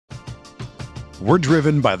We're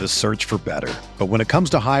driven by the search for better. But when it comes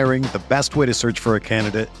to hiring, the best way to search for a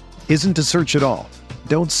candidate isn't to search at all.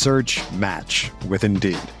 Don't search, match with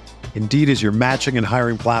Indeed. Indeed is your matching and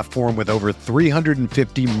hiring platform with over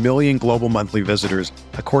 350 million global monthly visitors,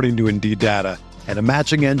 according to Indeed data, and a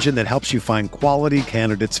matching engine that helps you find quality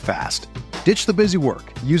candidates fast. Ditch the busy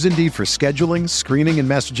work. Use Indeed for scheduling, screening, and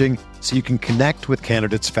messaging so you can connect with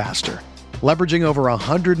candidates faster. Leveraging over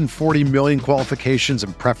 140 million qualifications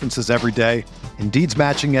and preferences every day, Indeed's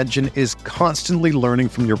matching engine is constantly learning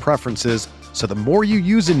from your preferences, so the more you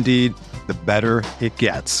use Indeed, the better it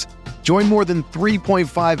gets. Join more than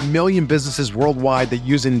 3.5 million businesses worldwide that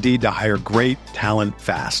use Indeed to hire great talent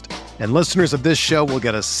fast. And listeners of this show will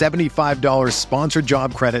get a $75 sponsored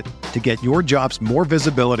job credit to get your jobs more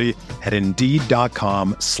visibility at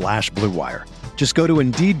Indeed.com/Blue Wire. Just go to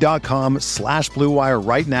Indeed.com/Blue Wire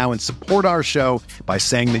right now and support our show by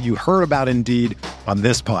saying that you heard about Indeed on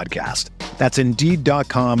this podcast. That's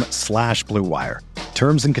Indeed.com/Blue Wire.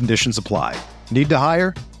 Terms and conditions apply. Need to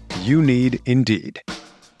hire? You need Indeed.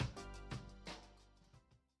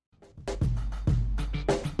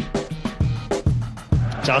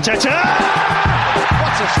 Arteta!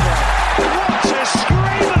 What a strike! What a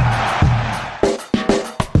screamer!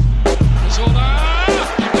 Zola!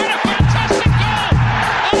 What a fantastic goal!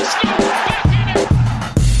 Arsenal back in it!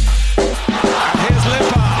 And here's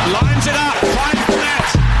Limpar, lines it up, finds the net.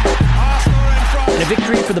 Arsenal in front. In a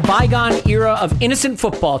victory for the bygone era of innocent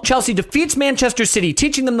football, Chelsea defeats Manchester City,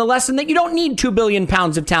 teaching them the lesson that you don't need £2 billion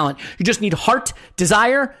of talent. You just need heart,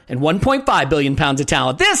 desire, and £1.5 billion of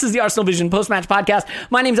talent. This is the Arsenal Vision post-match podcast.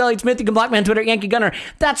 My name's Elliot Smith. You can block me on Twitter, Yankee Gunner.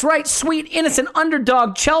 That's right, sweet, innocent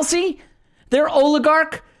underdog Chelsea. Their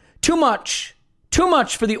oligarch. Too much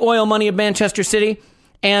for the oil money of Manchester City.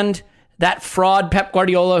 And that fraud Pep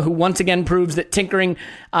Guardiola, who once again proves that tinkering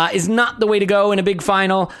is not the way to go in a big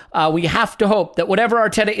final. We have to hope that whatever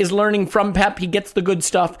Arteta is learning from Pep, he gets the good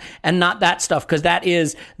stuff and not that stuff, because that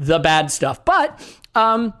is the bad stuff. But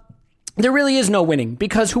there really is no winning,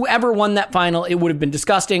 because whoever won that final, it would have been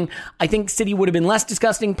disgusting. I think City would have been less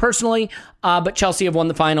disgusting personally, but Chelsea have won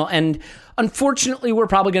the final. And unfortunately, we're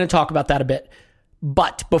probably going to talk about that a bit.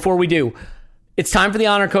 But before we do, it's time for the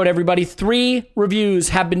honor code, everybody. 3 reviews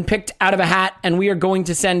have been picked out of a hat, and we are going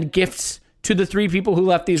to send gifts to the 3 people who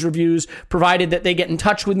left these reviews, provided that they get in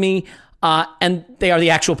touch with me, and they are the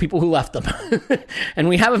actual people who left them. And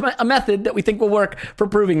we have a method that we think will work for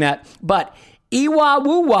proving that. But Iwa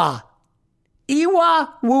Wuwa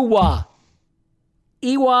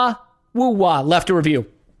left a review.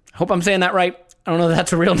 I hope I'm saying that right. I don't know if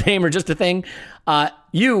that's a real name or just a thing.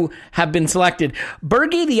 You have been selected.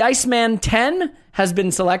 Bergie the Iceman 10 has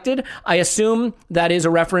been selected. I assume that is a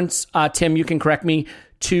reference, Tim, you can correct me,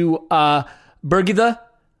 to Bergie the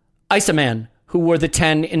Iceman, who wore the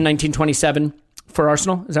 10 in 1927 for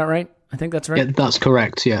Arsenal. Is that right? I think that's right. Yeah, that's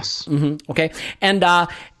correct, yes. Mm-hmm. Okay. And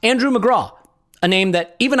Andrew McGraw, a name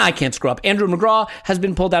that even I can't screw up. Andrew McGraw has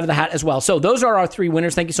been pulled out of the hat as well. So those are our 3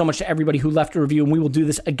 winners. Thank you so much to everybody who left a review, and we will do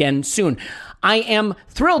this again soon. I am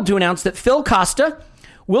thrilled to announce that Phil Costa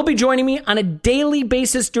will be joining me on a daily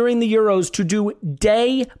basis during the Euros to do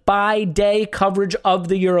day-by-day coverage of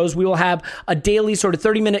the Euros. We will have a daily sort of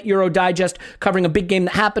 30-minute Euro digest covering a big game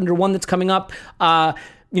that happened or one that's coming up. A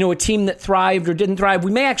team that thrived or didn't thrive.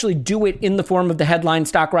 We may actually do it in the form of the headline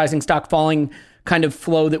stock rising, stock falling kind of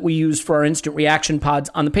flow that we use for our instant reaction pods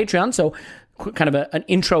on the Patreon. So kind of an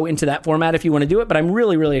intro into that format if you want to do it. But I'm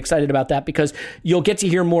really, really excited about that, because you'll get to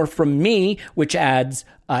hear more from me, which adds,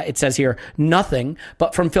 it says here, nothing,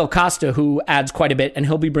 but from Phil Costa, who adds quite a bit. And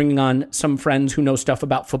he'll be bringing on some friends who know stuff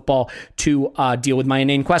about football to deal with my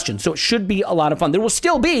inane questions. So it should be a lot of fun. There will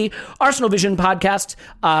still be Arsenal Vision podcasts,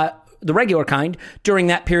 the regular kind, during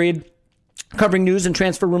that period, covering news and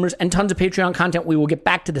transfer rumors and tons of Patreon content. We will get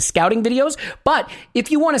back to the scouting videos. But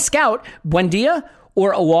if you want to scout Buendia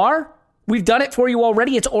or Awar, we've done it for you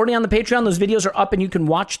already. It's already on the Patreon. Those videos are up and you can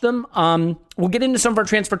watch them. We'll get into some of our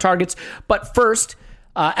transfer targets. But first,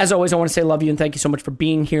 as always, I want to say love you and thank you so much for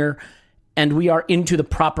being here. And we are into the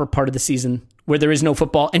proper part of the season where there is no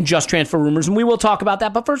football and just transfer rumors. And we will talk about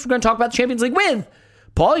that. But first, we're going to talk about the Champions League with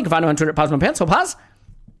Paul. You can find him on Twitter at PazmanPants. So Paz.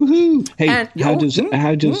 Woohoo! Hey, how does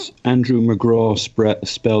Andrew McGraw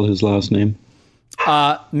spell his last name?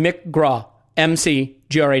 McGraw.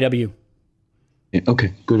 McGraw. Yeah,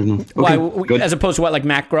 okay, good enough. Okay, why, good. As opposed to what, like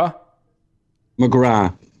McGraw?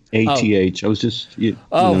 McGrath. ATH. I was just, you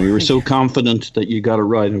were so confident that you got it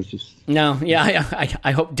right. I was just. No, yeah,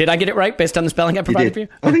 I hope. Did I get it right based on the spelling I provided for you?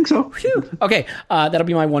 I think so. Whew. Okay, that'll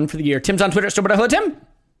be my one for the year. Tim's on Twitter. Hello, Tim.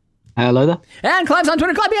 Hello there. And Clive's on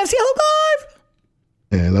Twitter. Clive BFC. Hello, Clive.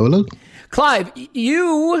 Hello. Clive,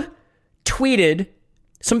 you tweeted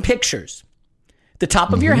some pictures. The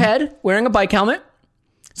top of your head wearing a bike helmet,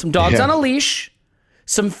 some dogs on a leash,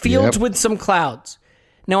 some fields with some clouds.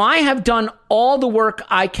 Now, I have done all the work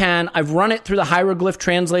I can. I've run it through the hieroglyph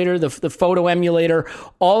translator, the photo emulator,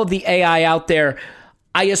 all of the AI out there.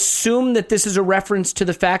 I assume that this is a reference to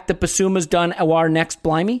the fact that Bissouma's done our next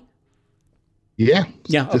Blimey? Yeah.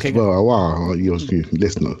 Yeah, okay.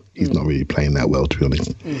 Listen, he's not really playing that well, to be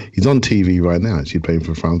honest. He's on TV right now, actually playing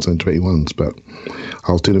for France Under-21s, but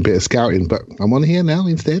I was doing a bit of scouting, but I'm on here now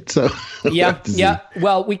instead, so... Yeah.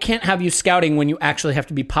 Well, we can't have you scouting when you actually have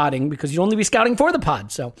to be podding, because you'll only be scouting for the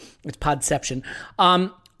pod, so it's podception.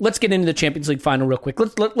 Let's get into the Champions League final real quick.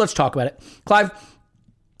 Let's talk about it. Clive,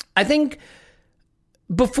 I think...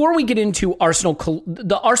 Before we get into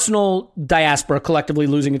the Arsenal diaspora collectively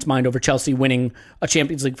losing its mind over Chelsea winning a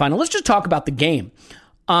Champions League final, let's just talk about the game.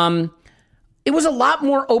 It was a lot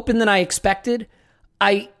more open than I expected.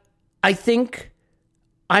 I think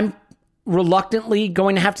I'm reluctantly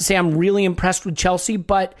going to have to say I'm really impressed with Chelsea,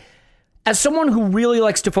 but as someone who really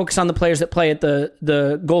likes to focus on the players that play at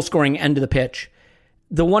the goal-scoring end of the pitch,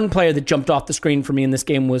 the one player that jumped off the screen for me in this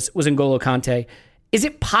game was N'Golo Kante. Is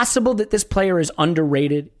it possible that this player is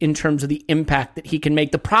underrated in terms of the impact that he can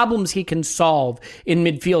make, the problems he can solve in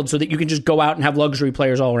midfield so that you can just go out and have luxury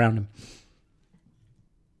players all around him?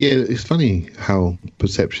 Yeah, it's funny how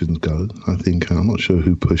perceptions go. I think, I'm not sure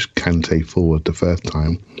who pushed Kante forward the first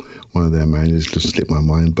time. One of their managers just slipped my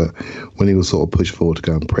mind. But when he was sort of pushed forward to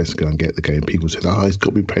go and press, go and get the game, people said, he's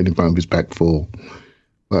got to be playing in front of his back four.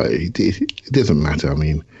 But it doesn't matter. I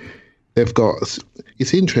mean,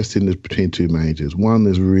 it's interesting between two managers. One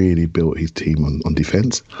has really built his team on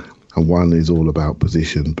defence, and one is all about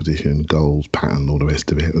position, goals, pattern, all the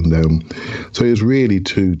rest of it. And so it was really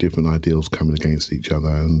two different ideals coming against each other.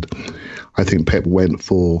 And I think Pep went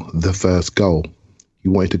for the first goal. He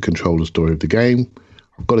wanted to control the story of the game.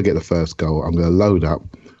 I've got to get the first goal. I'm going to load up.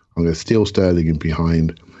 I'm going to steal Sterling in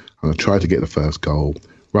behind. I'm going to try to get the first goal,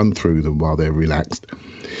 run through them while they're relaxed.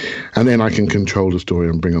 And then I can control the story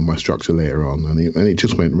and bring on my structure later on. And it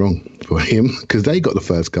just went wrong for him because they got the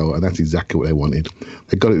first goal and that's exactly what they wanted.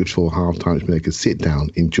 They got it before half-time so they could sit down,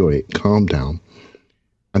 enjoy it, calm down,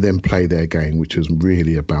 and then play their game, which was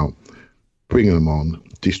really about bringing them on,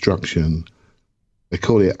 destruction. They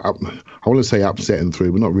call it, I want to say upset and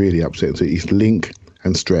through, but not really upset and through. It's link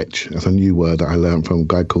and stretch. That's a new word that I learned from a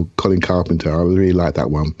guy called Colin Carpenter. I really like that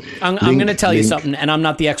one. I'm going to tell you something, and I'm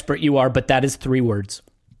not the expert you are, but that is 3 words.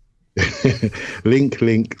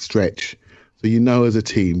 link, stretch. So you know as a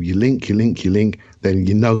team, you link, then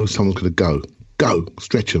you know someone's going to go,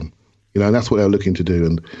 stretch them. That's what they're looking to do.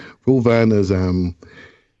 And for all Werner's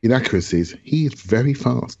inaccuracies, he's very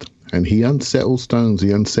fast. And he unsettles Stones,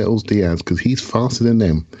 he unsettles Diaz, because he's faster than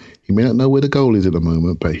them. He may not know where the goal is at the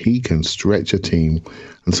moment, but he can stretch a team.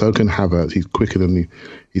 And so can Havertz. He's quicker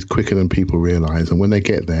than people realise. And when they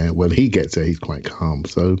get there, when he gets there, he's quite calm.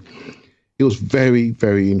 So it was very,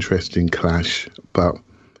 very interesting clash. But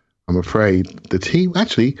I'm afraid the team,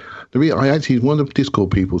 one of the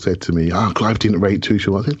Discord people said to me, Clive didn't rate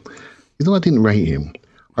Tuchel. I said, I didn't rate him.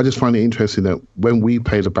 I just find it interesting that when we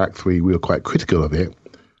played a back three, we were quite critical of it.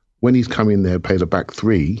 When he's come in there, played a back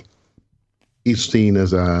three, he's seen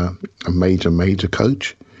as a major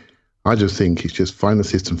coach. I just think it's just find a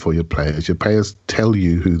system for your players. Your players tell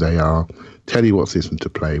you who they are, tell you what system to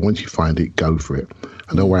play. Once you find it, go for it.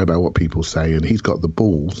 And don't worry about what people say. And he's got the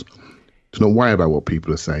balls to not worry about what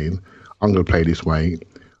people are saying. I'm going to play this way.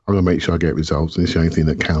 I'm going to make sure I get results. And it's the only thing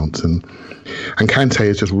that counts. And Kante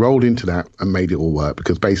has just rolled into that and made it all work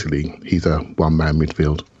because basically he's a one-man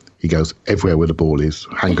midfield. He goes everywhere where the ball is,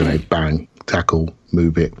 hand grenade, bang, tackle,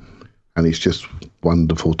 move it. And it's just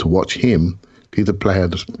wonderful to watch him. He's a player,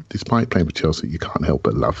 despite playing for Chelsea, you can't help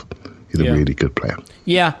but love. He's a really good player.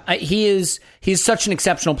 Yeah, he's such an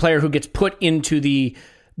exceptional player who gets put into the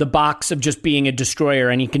box of just being a destroyer,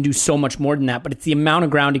 and he can do so much more than that. But it's the amount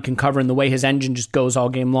of ground he can cover and the way his engine just goes all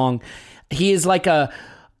game long. He is like an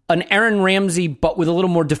Aaron Ramsey, but with a little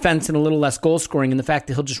more defense and a little less goal scoring, and the fact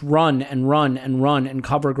that he'll just run and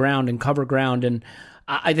cover ground. And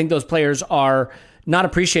I think those players are not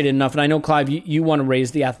appreciated enough. And I know, Clive, you want to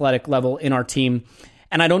raise the athletic level in our team.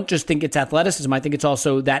 And I don't just think it's athleticism. I think it's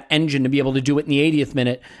also that engine to be able to do it in the 80th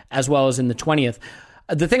minute as well as in the 20th.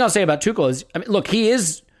 The thing I'll say about Tuchel is, look, he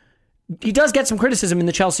does get some criticism in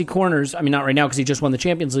the Chelsea corners. I mean, not right now because he just won the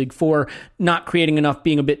Champions League, for not creating enough,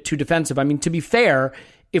 being a bit too defensive. I mean, to be fair,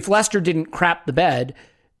 if Leicester didn't crap the bed,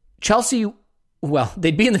 Chelsea, well,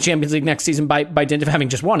 they'd be in the Champions League next season by dint of having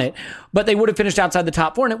just won it, but they would have finished outside the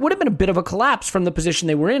top 4, and it would have been a bit of a collapse from the position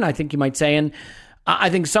they were in, I think you might say. And I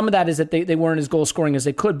think some of that is that they weren't as goal scoring as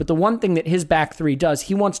they could. But the one thing that his back three does,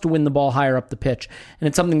 he wants to win the ball higher up the pitch. And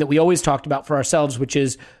it's something that we always talked about for ourselves, which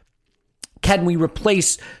is, can we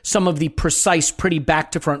replace some of the precise, pretty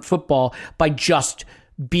back to front football by just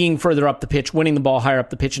being further up the pitch, winning the ball higher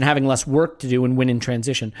up the pitch, and having less work to do and win in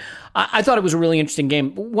transition? I thought it was a really interesting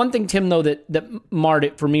game. One thing, Tim, though, that marred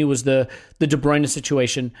it for me was the De Bruyne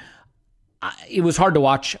situation. It was hard to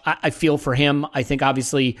watch. I feel for him. I think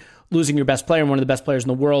obviously losing your best player and one of the best players in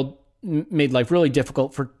the world made life really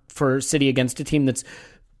difficult for City against a team that's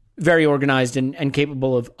very organized and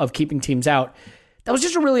capable of keeping teams out. That was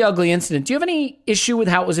just a really ugly incident. Do you have any issue with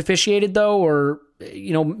how it was officiated, though? Or,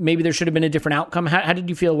 maybe there should have been a different outcome? How did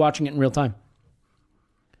you feel watching it in real time?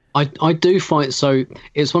 I do find, so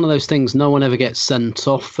it's one of those things, no one ever gets sent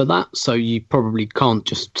off for that, so you probably can't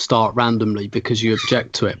just start randomly because you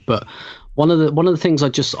object to it. But one of the things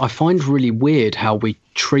I find really weird how we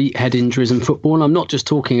treat head injuries in football, and I'm not just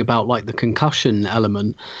talking about like the concussion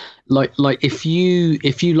element. Like if you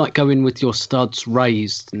like go in with your studs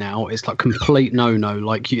raised now, it's like complete no.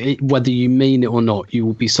 Like whether you mean it or not, you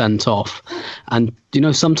will be sent off. And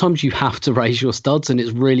sometimes you have to raise your studs, and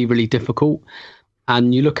it's really, really difficult.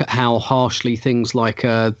 And you look at how harshly things like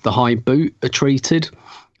the high boot are treated,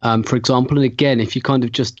 for example. And again, if you kind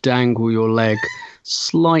of just dangle your leg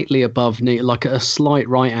slightly above knee, like at a slight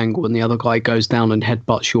right angle, and the other guy goes down and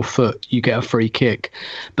headbutts your foot, you get a free kick.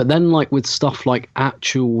 But then like with stuff like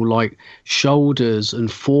actual like shoulders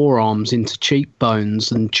and forearms into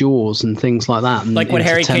cheekbones and jaws and things like that, and like what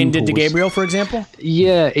Harry Kane did to Gabriel, for example.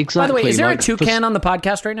 Yeah, exactly. By the way, is there a toucan on the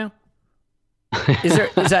podcast right now? Is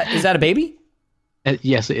that a baby?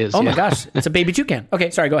 Yes, it is. Oh my gosh, it's a baby toucan.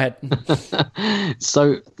 Okay, sorry, go ahead.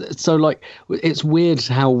 So like it's weird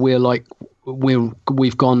how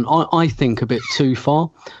we've gone, I think, a bit too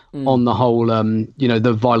far on the whole,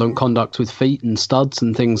 the violent conduct with feet and studs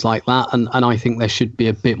and things like that. And I think there should be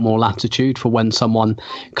a bit more latitude for when someone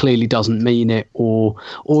clearly doesn't mean it or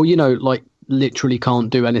like literally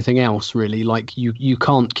can't do anything else, really. Like you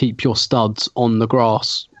can't keep your studs on the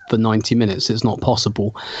grass for 90 minutes. It's not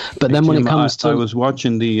possible. But then when it comes to... I was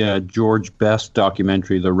watching the George Best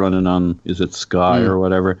documentary they're running on, is it Sky or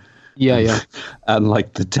whatever? Yeah. And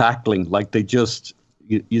like the tackling, like they just,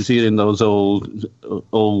 you see it in those old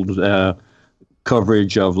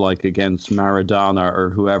coverage of like against Maradona or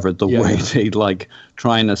whoever, the way they like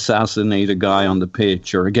try and assassinate a guy on the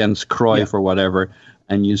pitch, or against Cruyff or whatever.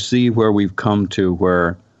 And you see where we've come to,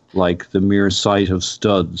 where like the mere sight of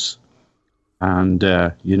studs and,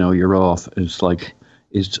 you're off. It's like,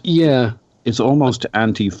 it's almost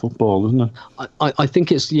anti-football, isn't it? I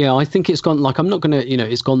think it's gone, like, I'm not going to,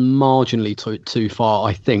 it's gone marginally too far,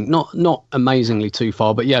 I think. Not amazingly too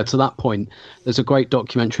far, but yeah, to that point, there's a great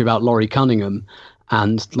documentary about Laurie Cunningham,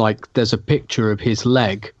 and like there's a picture of his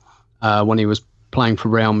leg when he was playing for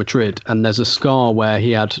Real Madrid, and there's a scar where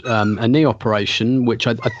he had a knee operation, which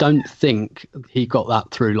I don't think he got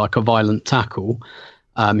that through like a violent tackle.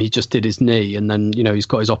 He just did his knee, and then, he's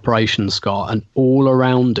got his operation scar, and all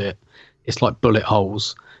around it, it's like bullet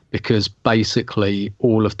holes, because basically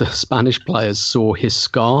all of the Spanish players saw his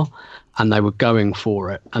scar and they were going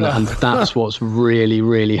for it. And that's what's really,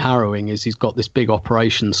 really harrowing, is he's got this big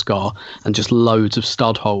operation scar and just loads of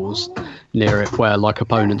stud holes near it where like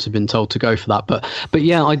opponents have been told to go for that. But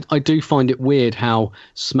yeah, I do find it weird how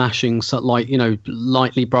smashing, like,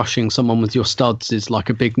 lightly brushing someone with your studs is like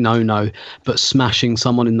a big no-no, but smashing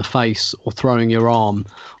someone in the face or throwing your arm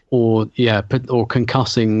or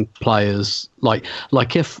concussing players, like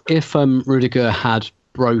if Rudiger had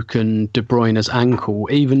broken De Bruyne's ankle,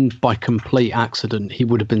 even by complete accident, he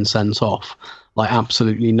would have been sent off, like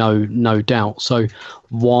absolutely no doubt. So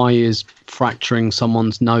why is fracturing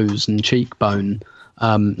someone's nose and cheekbone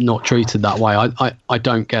not treated that way? I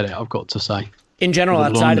don't get it, I've got to say. In general,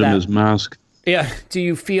 outside London of that, is masked. Yeah. Do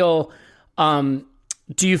you feel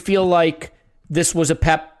like this was a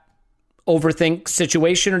Pep overthink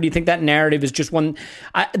situation, or do you think that narrative is just one?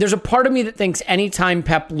 There's a part of me that thinks anytime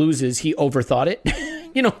Pep loses, he overthought it.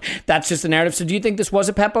 That's just the narrative. So do you think this was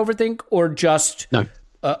a Pep overthink, or just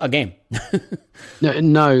a game?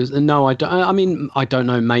 No, I don't. I mean, I don't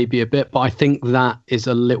know, maybe a bit, but I think that is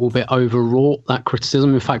a little bit overwrought, that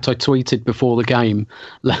criticism. In fact, I tweeted before the game,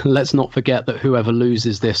 let's not forget that whoever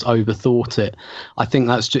loses this overthought it. I think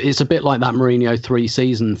it's a bit like that Mourinho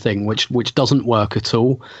 3-season thing, which doesn't work at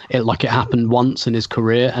all. It happened once in his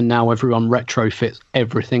career, and now everyone retrofits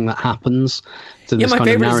everything that happens to this my kind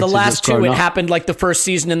of favorite is the narrative last two. It up. happened like the first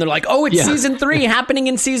season, and they're like, oh, it's season 3 happening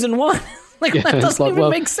in season 1. Like, that doesn't even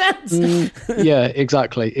make sense. Yeah,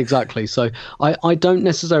 exactly. So I don't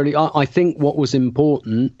necessarily. I think what was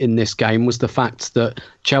important in this game was the fact that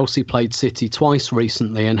Chelsea played City twice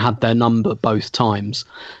recently and had their number both times.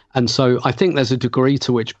 And so I think there's a degree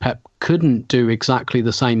to which Pep couldn't do exactly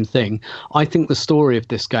the same thing. I think the story of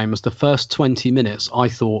this game was the first 20 minutes, I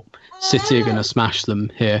thought City are going to smash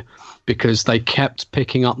them here because they kept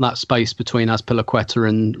picking up that space between Azpilicueta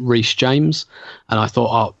and Reece James. And I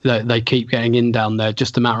thought, they keep getting in down there,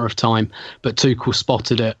 just a matter of time. But Tuchel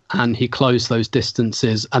spotted it and he closed those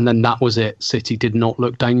distances. And then that was it. City did not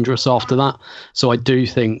look dangerous after that. So I do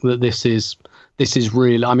think that this is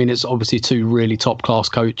really, I mean, it's obviously two really top-class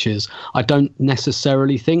coaches. I don't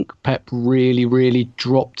necessarily think Pep really, really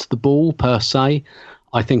dropped the ball per se.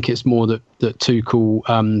 I think it's more that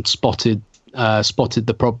Tuchel spotted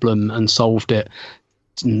the problem and solved it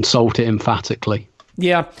emphatically.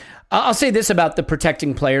 Yeah. I'll say this about the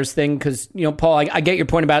protecting players thing, because, Paul, I get your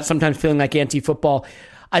point about sometimes feeling like anti-football.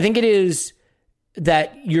 I think it is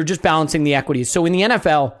that you're just balancing the equities. So in the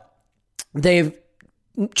NFL, they've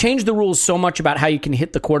changed the rules so much about how you can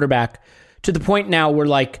hit the quarterback to the point now where,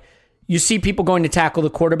 like, you see people going to tackle the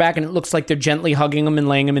quarterback and it looks like they're gently hugging him and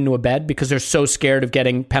laying him into a bed because they're so scared of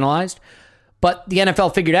getting penalized. But the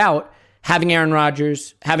NFL figured out having Aaron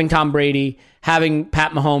Rodgers, having Tom Brady, having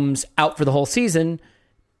Pat Mahomes out for the whole season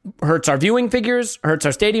hurts our viewing figures, hurts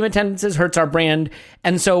our stadium attendances, hurts our brand.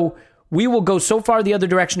 And so we will go so far the other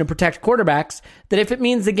direction to protect quarterbacks that if it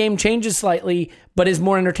means the game changes slightly but is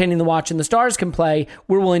more entertaining to watch and the stars can play,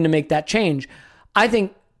 we're willing to make that change. I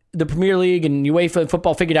think the Premier League and UEFA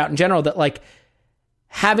football figured out in general that, like,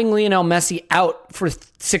 having Lionel Messi out for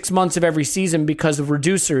 6 months of every season because of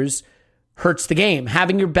reducers hurts the game.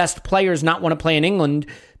 Having your best players not want to play in England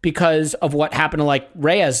because of what happened to, like,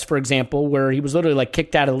 Reyes, for example, where he was literally, like,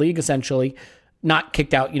 kicked out of the league, essentially. Not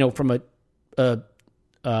kicked out, from a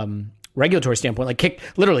regulatory standpoint, like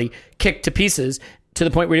literally kicked to pieces to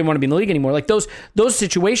the point where he didn't want to be in the league anymore. Like, those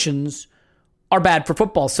situations are bad for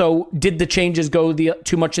football. So did the changes go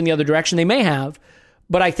too much in the other direction? They may have,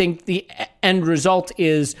 but I think the end result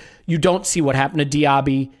is you don't see what happened to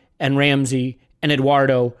Diaby and Ramsey and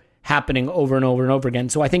Eduardo happening over and over and over again.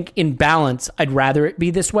 So I think in balance, I'd rather it be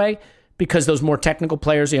this way because those more technical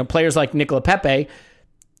players, players like Nicola Pepe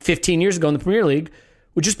 15 years ago in the Premier League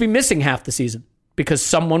would just be missing half the season because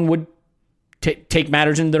someone would take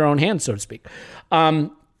matters into their own hands, so to speak.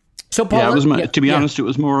 So Paul, to be honest, it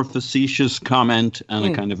was more a facetious comment and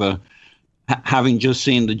a kind of having just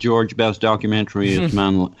seen the George Best documentary,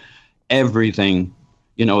 everything,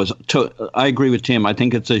 I agree with Tim. I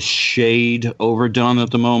think it's a shade overdone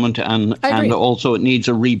at the moment, and also it needs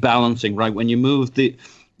a rebalancing, right? When you move the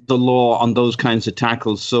law on those kinds of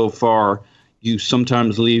tackles so far, you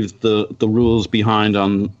sometimes leave the rules behind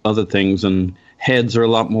on other things, and heads are a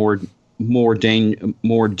lot more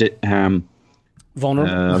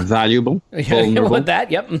vulnerable, valuable. Vulnerable. With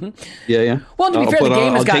that, yep. Mm-hmm. Yeah. Well, to be fair, the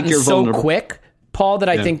game has gotten so quick, Paul, that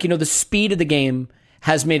I think the speed of the game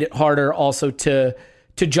has made it harder also to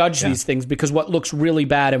judge these things, because what looks really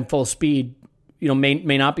bad in full speed,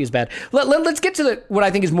 may not be as bad. Let's get to what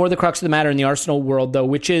I think is more the crux of the matter in the Arsenal world, though,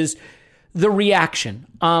 which is the reaction.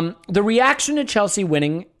 The reaction to Chelsea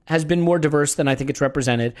winning has been more diverse than I think it's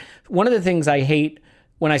represented. One of the things I hate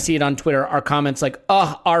when I see it on Twitter are comments like,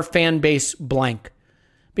 our fan base blank.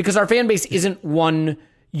 Because our fan base isn't one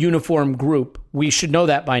uniform group. We should know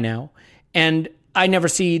that by now. And I never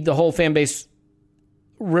see the whole fan base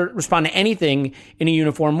respond to anything in a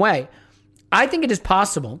uniform way. I think it is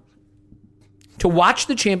possible to watch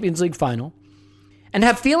the Champions League final and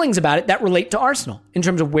have feelings about it that relate to Arsenal in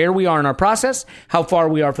terms of where we are in our process, how far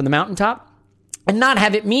we are from the mountaintop, and not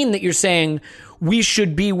have it mean that you're saying we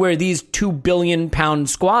should be where these £2 billion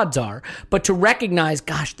squads are, but to recognize,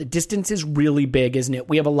 gosh, the distance is really big, isn't it?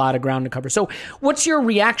 We have a lot of ground to cover. So what's your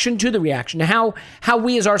reaction to the reaction? How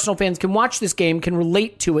we as Arsenal fans can watch this game, can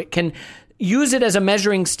relate to it, can use it as a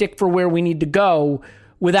measuring stick for where we need to go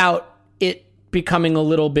without it becoming a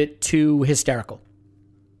little bit too hysterical?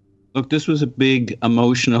 Look, this was a big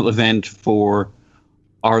emotional event for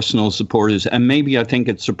Arsenal supporters, and maybe I think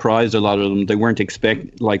it surprised a lot of them. They weren't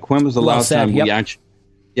when was the last time we actually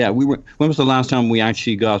when was the last time we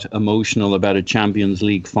actually got emotional about a Champions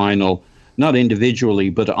League final, not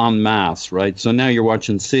individually but en masse, right? So now you're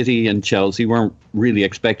watching City and Chelsea. Weren't really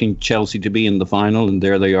expecting Chelsea to be in the final, and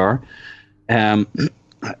there they are,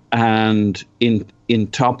 and in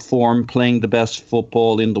top form, playing the best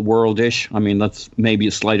football in the world-ish. I mean, that's maybe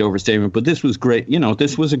a slight overstatement, but this was great.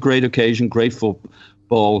 This was a great occasion, great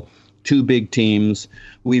football. two big teams.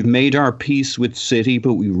 We've made our peace with City,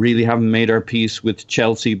 but we really haven't made our peace with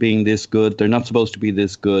Chelsea being this good. They're not supposed to be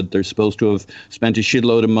this good. They're supposed to have spent a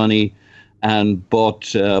shitload of money and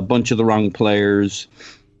bought a bunch of the wrong players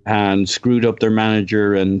and screwed up their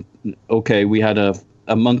manager. And okay, we had a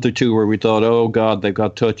month or two where we thought, oh God, they've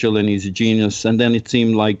got Tuchel and he's a genius. And then it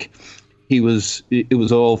seemed like it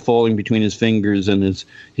was all falling between his fingers, and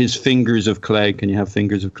his fingers of clay. Can you have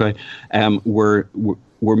fingers of clay?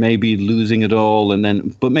 Were maybe losing it all,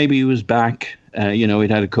 but maybe he was back.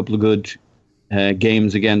 He'd had a couple of good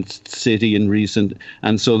games against City in recent,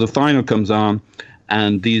 and so the final comes on,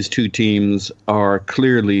 and these two teams are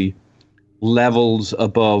clearly levels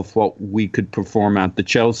above what we could perform at. The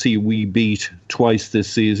Chelsea we beat twice this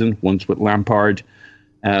season, once with Lampard,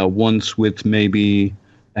 once with maybe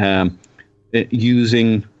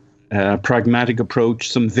using a pragmatic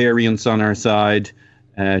approach, some variance on our side.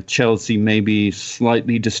 Chelsea maybe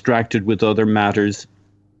slightly distracted with other matters,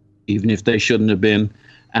 even if they shouldn't have been.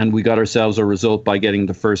 And we got ourselves a result by getting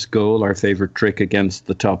the first goal, our favourite trick against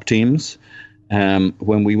the top teams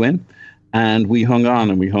when we win. And we hung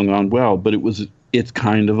on well. But it's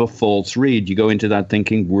kind of a false read. You go into that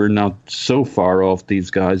thinking we're not so far off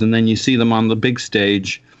these guys. And then you see them on the big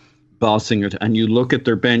stage bossing it. And you look at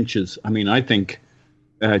their benches. I mean, I think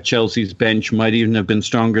Chelsea's bench might even have been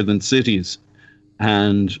stronger than City's.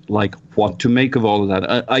 And like, what to make of all of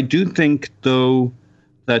that? I do think, though,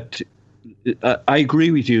 that I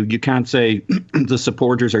agree with you. You can't say the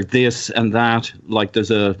supporters are this and that. Like,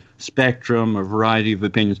 there's a spectrum, a variety of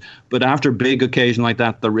opinions. But after a big occasion like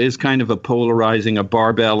that, there is kind of a polarizing, a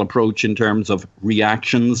barbell approach in terms of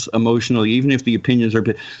reactions emotionally. Even if the opinions are,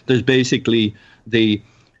 there's basically the,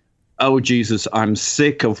 oh, Jesus, I'm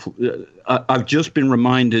sick of, I've just been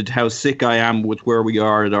reminded how sick I am with where we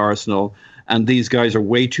are at Arsenal. And these guys are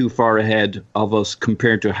way too far ahead of us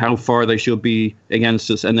compared to how far they should be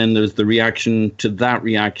against us. And then there's the reaction to that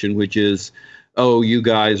reaction, which is, oh, you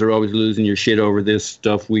guys are always losing your shit over this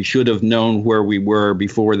stuff. We should have known where we were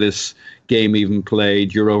before this game even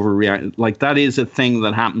played. You're overreacting. Like, that is a thing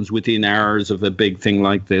that happens within hours of a big thing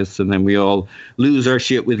like this. And then we all lose our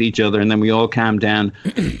shit with each other. And then we all calm down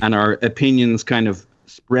and our opinions kind of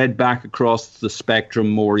spread back across the spectrum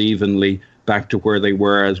more evenly, back to where they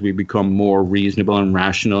were as we become more reasonable and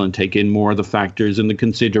rational and take in more of the factors and the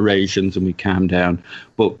considerations, and we calm down.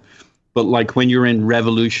 But like, when you're in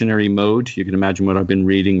revolutionary mode, you can imagine what I've been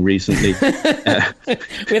reading recently. We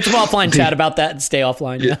have some offline chat about that and stay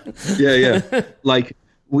offline. Yeah. Like,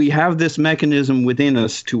 we have this mechanism within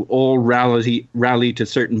us to all rally to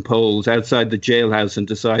certain poles outside the jailhouse and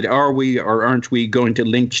decide, are we or aren't we going to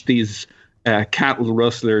lynch these cattle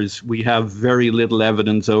rustlers we have very little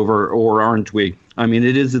evidence over, or aren't we? I mean,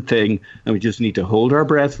 it is a thing, and we just need to hold our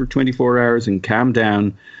breath for 24 hours and calm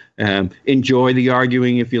down, enjoy the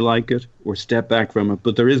arguing if you like it, or step back from it.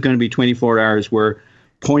 But there is going to be 24 hours where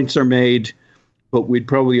points are made, but we'd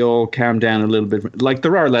probably all calm down a little bit. Like,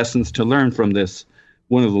 there are lessons to learn from this.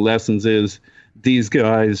 One of the lessons is these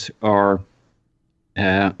guys are,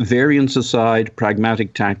 variance aside,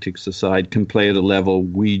 pragmatic tactics aside, can play at a level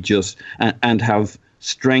we just and have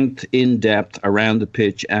strength in depth around the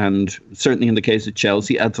pitch, and certainly in the case of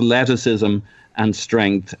Chelsea, athleticism and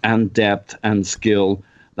strength and depth and skill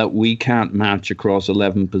that we can't match across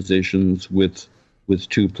 11 positions with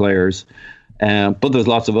two players. But there's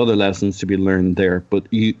lots of other lessons to be learned there. But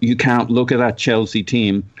you can't look at that Chelsea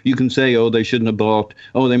team. You can say, oh, they shouldn't have bought,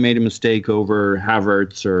 oh, they made a mistake over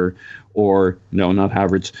Havertz or no, not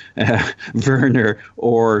Havertz, Werner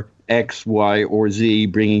or X, Y, or Z,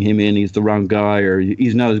 bringing him in, he's the wrong guy, or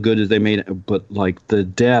he's not as good as they made it. But like, the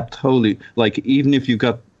depth, like, even if you've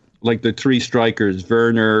got like the three strikers,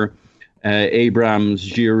 Werner, Abrams,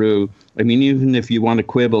 Giroud, I mean, even if you want to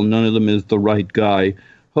quibble, none of them is the right guy.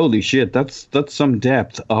 Holy shit, that's some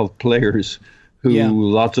depth of players who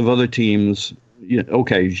lots of other teams,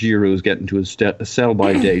 okay, Giroud is getting to a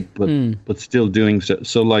sell-by date, but still doing so.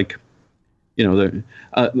 So, like,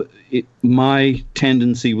 my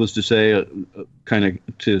tendency was to say, kind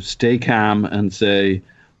of to stay calm and say,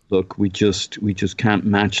 look, we just can't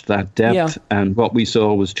match that depth. Yeah. And what we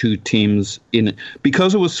saw was two teams in it.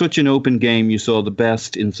 Because it was such an open game, you saw the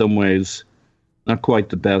best in some ways, not quite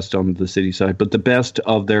the best on the City side, but the best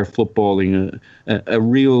of their footballing, a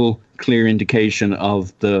real clear indication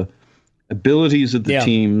of the abilities of the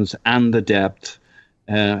teams and the depth.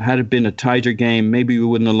 Had it been a tighter game, maybe we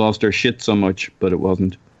wouldn't have lost our shit so much, but it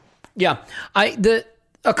wasn't. Yeah.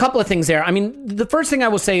 A couple of things there. I mean, the first thing I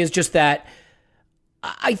will say is just that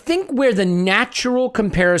I think where the natural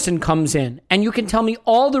comparison comes in, and you can tell me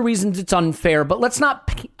all the reasons it's unfair, but let's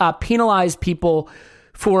not penalize people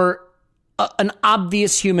for an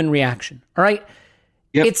obvious human reaction, all right?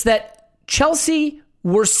 Yep. It's that Chelsea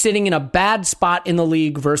were sitting in a bad spot in the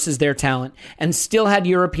league versus their talent and still had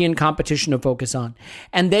European competition to focus on.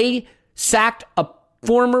 And they sacked a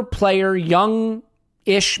former player,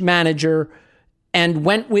 young-ish manager, and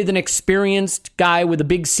went with an experienced guy with a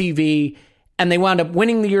big CV, and they wound up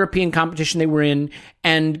winning the European competition they were in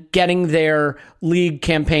and getting their league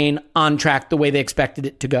campaign on track the way they expected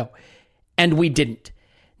it to go. And we didn't.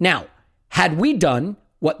 Now, had we done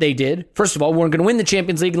what they did, first of all, we weren't going to win the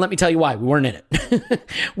Champions League, and let me tell you why. We weren't in it.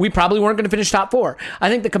 We probably weren't going to finish top 4. I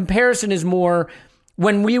think the comparison is more,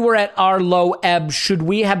 when we were at our low ebb, should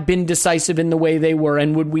we have been decisive in the way they were,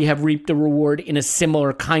 and would we have reaped a reward in a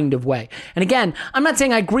similar kind of way? And again, I'm not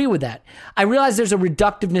saying I agree with that. I realize there's a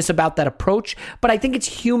reductiveness about that approach, but I think it's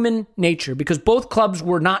human nature, because both clubs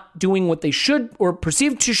were not doing what they should or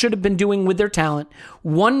perceived to should have been doing with their talent.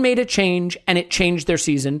 One made a change, and it changed their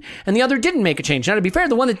season, and the other didn't make a change. Now, to be fair,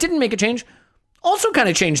 the one that didn't make a change also kind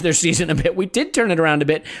of changed their season a bit. We did turn it around a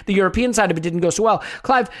bit. The European side of it didn't go so well.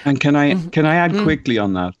 Clive. And can I add quickly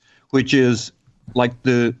on that, which is like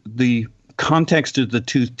the context of the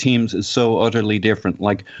two teams is so utterly different.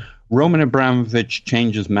 Like Roman Abramovich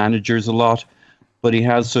changes managers a lot, but he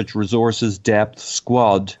has such resources, depth,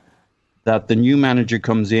 squad that the new manager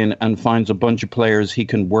comes in and finds a bunch of players he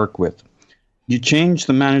can work with. You change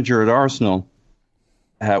the manager at Arsenal,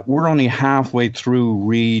 we're only halfway through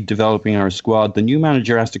redeveloping our squad. The new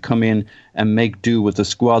manager has to come in and make do with the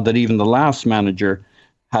squad that even the last manager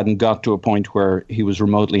hadn't got to a point where he was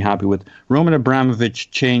remotely happy with. Roman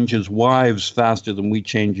Abramovich changes wives faster than we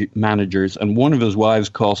change managers, and one of his wives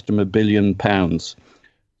cost him £1 billion.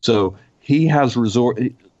 So he has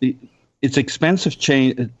it's expensive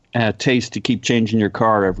taste to keep changing your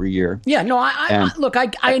car every year. Yeah, no, look,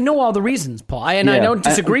 I know all the reasons, Paul, and I don't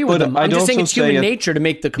disagree with them. I'm just saying it's human nature to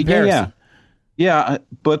make the comparison. Yeah,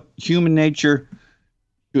 but human nature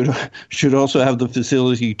should also have the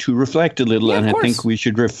facility to reflect a little, and I think we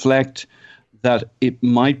should reflect that it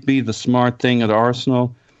might be the smart thing at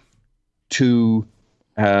Arsenal to,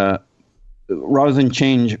 rather than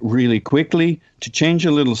change really quickly, to change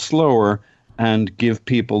a little slower and give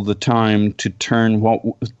people the time to turn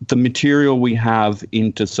the material we have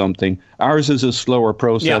into something. Ours is a slower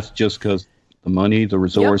process just because the money, the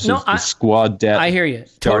resources, the squad depth. I hear you.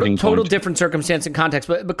 Total different circumstance and context.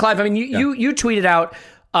 But Clive, I mean, you tweeted out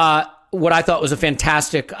what I thought was a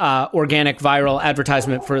fantastic organic viral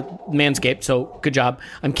advertisement for Manscaped. So good job.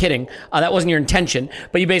 I'm kidding. That wasn't your intention.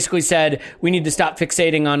 But you basically said we need to stop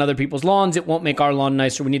fixating on other people's lawns. It won't make our lawn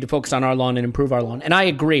nicer. We need to focus on our lawn and improve our lawn. And I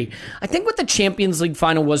agree. I think what the Champions League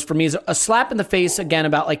final was for me is a slap in the face again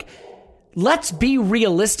about like, let's be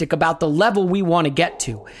realistic about the level we want to get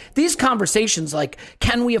to. These conversations like,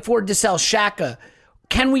 can we afford to sell Xhaka?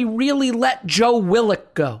 Can we really let Joe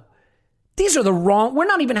Willock go? These are we're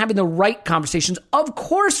not even having the right conversations. Of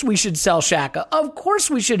course we should sell Xhaka. Of course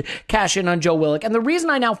we should cash in on Joe Willock. And the reason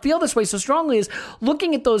I now feel this way so strongly is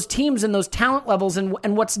looking at those teams and those talent levels and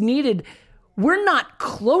what's needed, we're not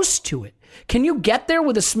close to it. Can you get there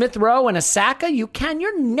with a Smith Rowe and a Saka? You can.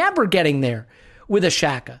 You're never getting there with a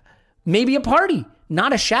Xhaka. Maybe a Partey,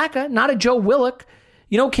 not a Xhaka, not a Joe Willock.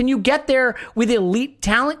 You know, can you get there with elite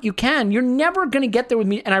talent? You can. You're never going to get there with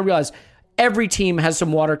me. And I realize every team has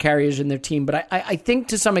some water carriers in their team, but I think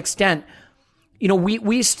to some extent, you know,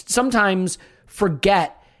 we sometimes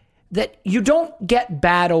forget that you don't get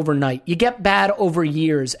bad overnight. You get bad over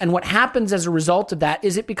years. And what happens as a result of that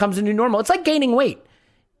is it becomes a new normal. It's like gaining weight.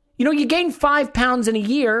 You know, you gain 5 pounds in a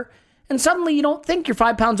year, and suddenly you don't think you're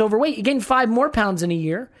 5 pounds overweight. You gain 5 more pounds in a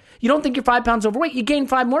year. You don't think you're 5 pounds overweight. You gain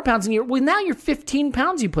 5 more pounds in a year. Well, now you're 15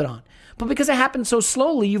 pounds you put on. But because it happens so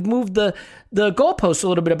slowly, you've moved the goalposts a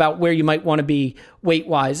little bit about where you might want to be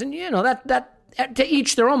weight-wise. And, you know, that to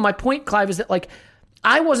each their own. My point, Clive, is that, like,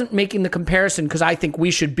 I wasn't making the comparison because I think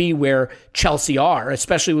we should be where Chelsea are,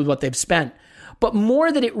 especially with what they've spent. But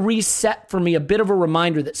more that it reset for me a bit of a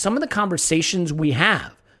reminder that some of the conversations we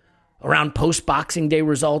have around post-Boxing Day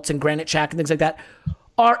results and Granit Xhaka and things like that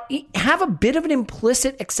have a bit of an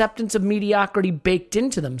implicit acceptance of mediocrity baked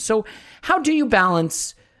into them. So how do you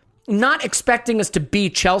balance not expecting us to be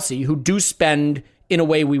Chelsea, who do spend in a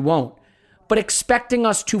way we won't, but expecting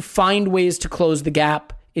us to find ways to close the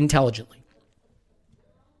gap intelligently?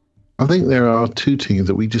 I think there are two teams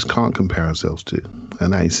that we just can't compare ourselves to,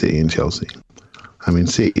 and that is City and Chelsea. I mean,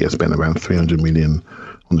 City has spent around 300 million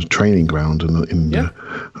on the training ground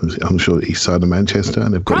I'm sure the east side of Manchester,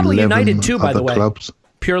 and they've got probably 11 United too, by the way. Clubs.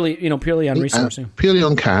 Purely on resourcing. Purely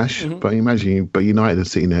on cash. Mm-hmm. But imagine, United are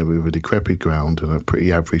sitting there with a decrepit ground and a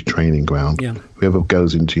pretty average training ground. Yeah. Whoever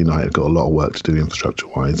goes into United have got a lot of work to do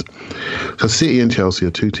infrastructure-wise. So City and Chelsea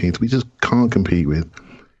are two teams we just can't compete with.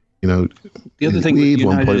 The other thing with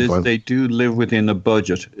United is they do live within a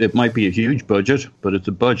budget. It might be a huge budget, but it's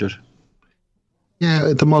a budget.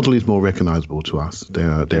 Yeah, the model is more recognisable to us.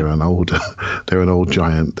 They're an old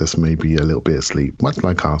giant that's maybe a little bit asleep, much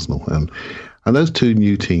like Arsenal. And those two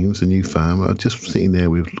new teams, the new firm, are just sitting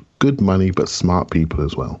there with good money but smart people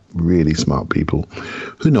as well. Really smart people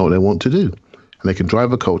who know what they want to do. And they can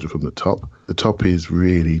drive a culture from the top. The top is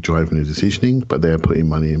really driving the decisioning, but they're putting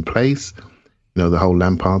money in place. The whole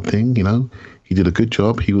Lampard thing, he did a good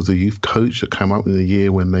job. He was a youth coach that came up in the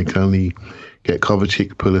year when they can only get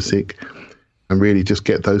Kovacic, Pulisic, and really just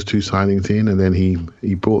get those two signings in. And then he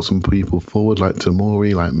brought some people forward like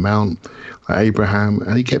Tomori, like Mount, like Abraham,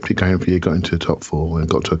 and he kept it going for a year, got into the top four and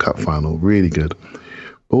got to a cup final. Really good.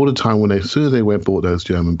 But all the time as soon as they brought those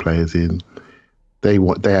German players in, they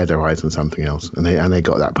had their eyes on something else, and they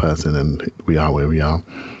got that person, and we are where we are.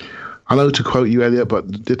 I know to quote you, Elliot,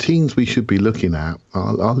 but the teams we should be looking at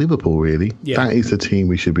are Liverpool. Really, That is the team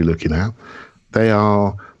we should be looking at.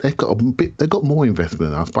 They've got more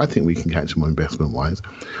investment than us, but I think we can catch them more investment wise.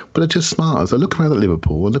 But they're just smart. So look around at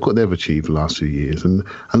Liverpool and look what they've achieved the last few years, and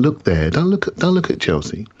look there. Don't look at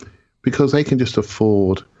Chelsea, because they can just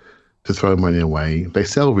afford to throw money away. They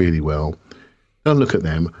sell really well. Don't look at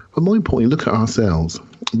them, but more importantly, look at ourselves.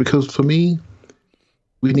 Because for me,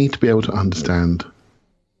 we need to be able to understand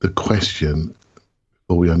the question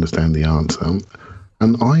before we understand the answer.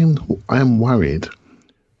 And I am worried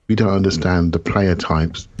we don't understand the player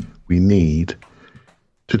types we need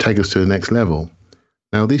to take us to the next level.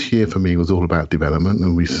 Now, this year for me was all about development,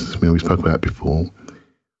 and we spoke about it before.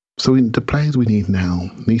 So the players we need now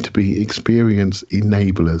need to be experienced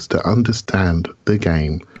enablers to understand the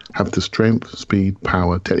game, have the strength, speed,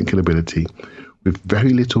 power, technical ability, with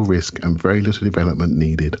very little risk and very little development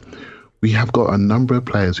needed. We have got a number of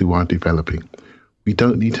players who are developing. We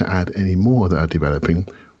don't need to add any more that are developing.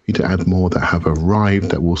 We need to add more that have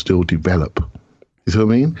arrived that will still develop. You see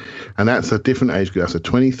what I mean? And that's a different age group. That's a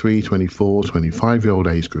 23, 24, 25-year-old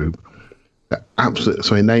age group. So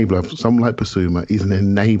enabler, someone like Basuma is an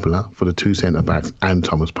enabler for the two centre-backs and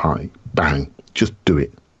Thomas Partey. Bang. Just do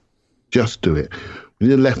it. Just do it. We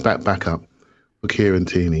need a left-back up for Kieran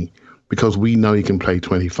Tierney, because we know he can play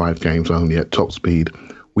 25 games only at top speed.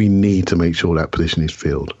 We need to make sure that position is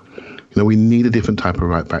filled. We need a different type of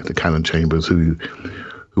right back to Callum Chambers, who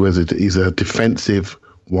is a defensive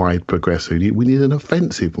wide progressor. We need an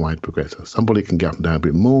offensive wide progressor. Somebody can get up and down a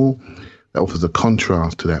bit more. That offers a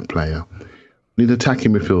contrast to that player. We need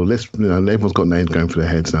attacking midfield. Everyone's got names going for their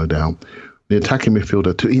heads, no doubt. We need attacking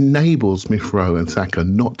midfielder to enable Smith Rowe and Saka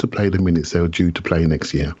not to play the minutes they're due to play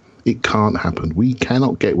next year. It can't happen. We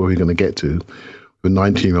cannot get where we're going to get to with a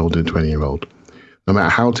 19-year-old and a 20-year-old. No matter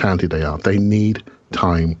how talented they are, they need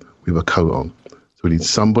time with a coat on. So we need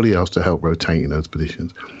somebody else to help rotate in those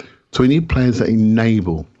positions. So we need players that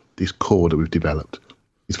enable this core that we've developed.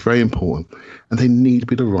 It's very important. And they need to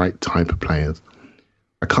be the right type of players.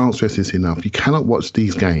 I can't stress this enough. You cannot watch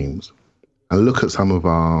these games and look at some of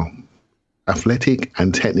our athletic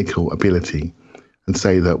and technical ability and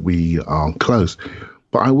say that we are close.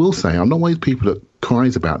 But I will say, I'm not one of these people that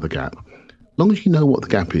cries about the gap. As long as you know what the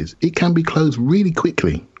gap is, it can be closed really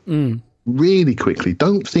quickly. Really quickly.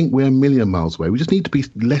 Don't think we're a million miles away. We just need to be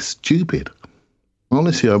less stupid.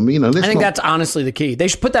 Honestly, I think that's honestly the key. They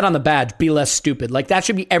should put that on the badge, be less stupid. Like, that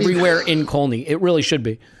should be everywhere in Colney. It really should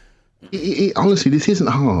be. Honestly, this isn't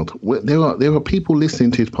hard. There are people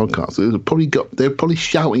listening to his podcast. They're probably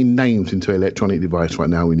shouting names into an electronic device right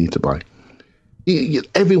now we need to buy.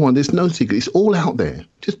 Everyone, there's no secret. It's all out there.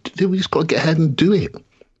 We just got to get ahead and do it.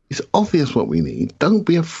 It's obvious what we need. Don't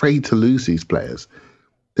be afraid to lose these players.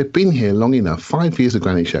 They've been here long enough. 5 years of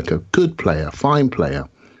Granit Xhaka, good player, fine player,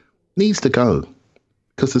 needs to go.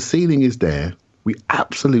 Because the ceiling is there. We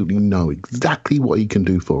absolutely know exactly what he can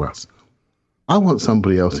do for us. I want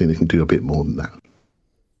somebody else in who can do a bit more than that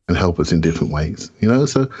and help us in different ways.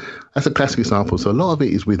 So that's a classic example. So a lot of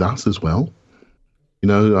it is with us as well.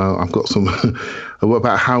 I've got some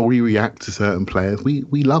about how we react to certain players.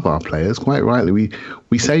 We love our players, quite rightly.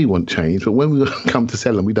 We say we want change, but when we come to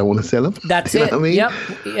sell them, we don't want to sell them. That's it. What I mean? Yep.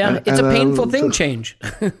 Yeah. It's a painful thing. Change.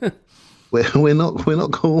 we're not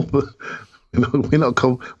cool. We're not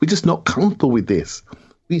cool. We're just not comfortable with this.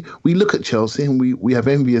 We look at Chelsea and we have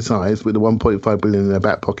envious eyes with the 1.5 billion in their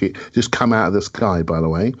back pocket just come out of the sky. By the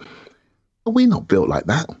way, but we're not built like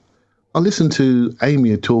that. I listened to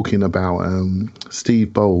Amy talking about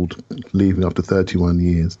Steve Bold leaving after 31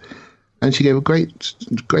 years, and she gave a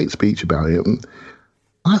great speech about it. And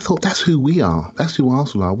I thought, that's who we are. That's who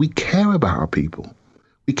Arsenal are. We care about our people.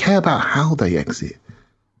 We care about how they exit.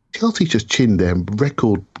 Chelsea just chinned their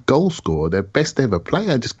record goal scorer, their best ever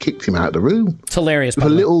player, just kicked him out of the room. It's hilarious. With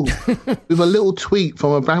a little tweet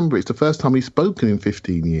from Abramovich, the first time he's spoken in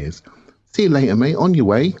 15 years. See you later, mate. On your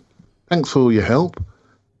way. Thanks for all your help.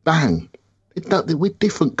 Bang. We're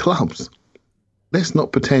different clubs. Let's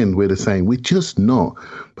not pretend we're the same. We're just not.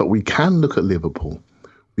 But we can look at Liverpool.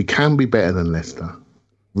 We can be better than Leicester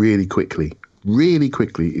really quickly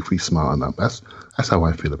if we smarten up. That's how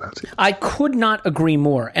I feel about it. I could not agree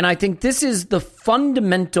more. And I think this is the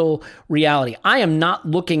fundamental reality. I am not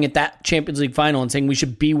looking at that Champions League final and saying we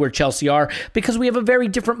should be where Chelsea are, because we have a very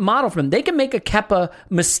different model from them. They can make a Kepa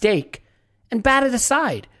mistake and bat it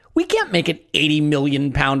aside. We can't make an £80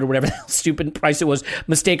 million or whatever the stupid price it was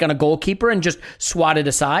mistake on a goalkeeper and just swat it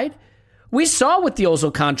aside. We saw what the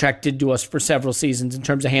Ozil contract did to us for several seasons in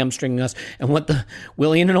terms of hamstringing us, and what the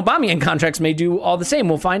Willian and Aubameyang contracts may do all the same.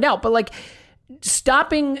 We'll find out. But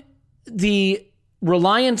stopping the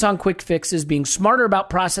reliance on quick fixes, being smarter about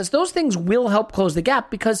process, those things will help close the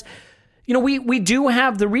gap, because we do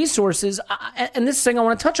have the resources. And this thing I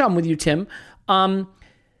want to touch on with you, Tim. One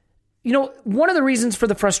of the reasons for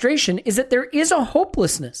the frustration is that there is a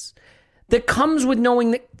hopelessness that comes with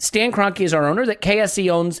knowing that Stan Kroenke is our owner, that KSE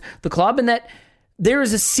owns the club, and that there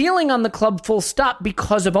is a ceiling on the club full stop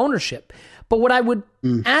because of ownership. But what I would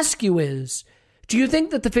ask you is, do you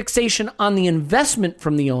think that the fixation on the investment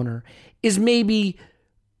from the owner is maybe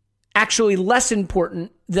actually less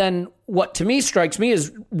important than what to me strikes me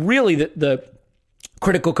as really the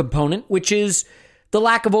critical component, which is the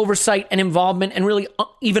lack of oversight and involvement and really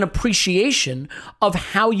even appreciation of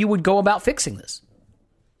how you would go about fixing this?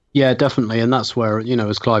 Yeah, definitely. And that's where,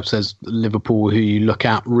 as Clive says, Liverpool, who you look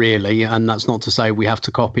at really, and that's not to say we have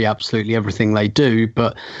to copy absolutely everything they do,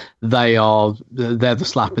 but they're the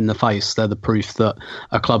slap in the face. They're the proof that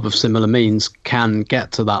a club of similar means can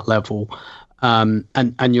get to that level.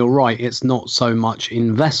 And you're right, it's not so much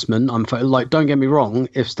investment. Don't get me wrong,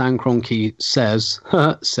 if Stan Kroenke says,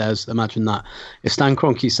 imagine that. If Stan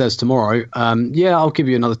Kroenke says tomorrow, I'll give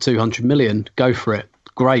you another 200 million, go for it.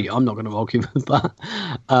 Great, I'm not going to argue with that.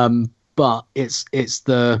 But it's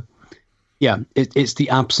the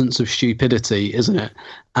absence of stupidity, isn't it?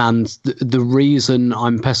 And the reason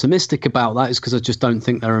I'm pessimistic about that is because I just don't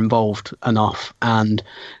think they're involved enough. And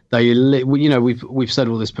we've said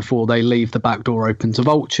all this before. They leave the back door open to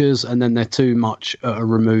vultures, and then they're too much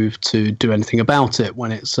removed to do anything about it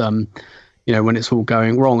when it's when it's all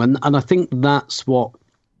going wrong. And I think that's what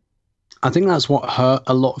hurt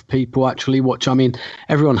a lot of people actually watch. I mean,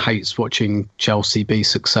 everyone hates watching Chelsea be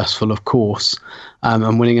successful, of course,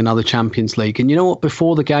 and winning another Champions League. And you know what?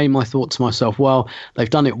 Before the game, I thought to myself, well, they've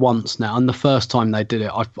done it once now. And the first time they did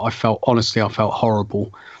it, I felt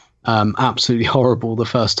horrible. Absolutely horrible the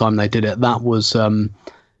first time they did it. That was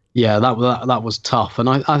that was tough. And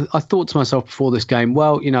I thought to myself before this game,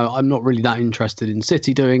 well, I'm not really that interested in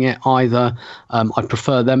City doing it either. I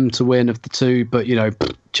prefer them to win of the two, but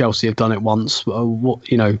Chelsea have done it once.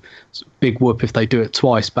 Big whoop if they do it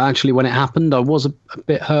twice. But actually, when it happened, I was a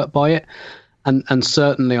bit hurt by it. And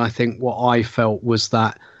certainly, I think what I felt was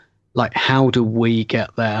that, how do we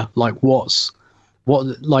get there? Going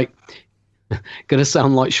to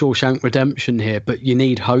sound like Shawshank Redemption here, but you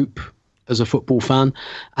need hope as a football fan.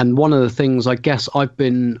 And one of the things I guess I've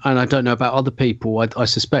been, and I don't know about other people, I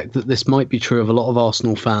suspect that this might be true of a lot of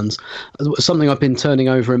Arsenal fans, something I've been turning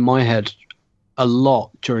over in my head a lot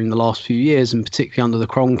during the last few years, and particularly under the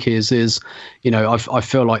Kroenkes, is, I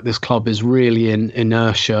feel like this club is really in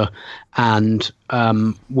inertia, and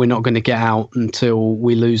we're not going to get out until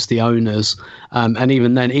we lose the owners. And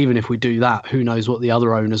even then, even if we do that, who knows what the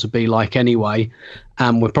other owners will be like anyway.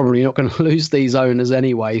 And we're probably not going to lose these owners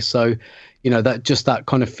anyway. So, that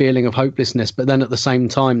kind of feeling of hopelessness. But then at the same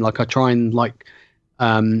time, I try and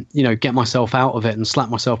get myself out of it and slap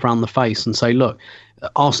myself around the face and say, look,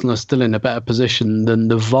 Arsenal are still in a better position than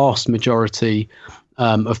the vast majority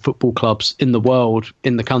of football clubs in the world,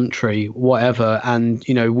 in the country, whatever. And,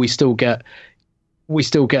 we still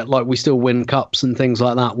win cups and things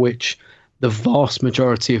like that, which the vast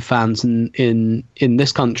majority of fans in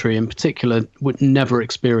this country in particular would never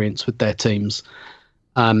experience with their teams.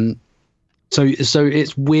 So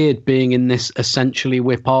it's weird being in this, essentially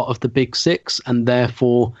we're part of the big six, and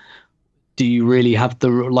therefore do you really have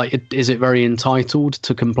is it very entitled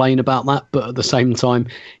to complain about that? But at the same time,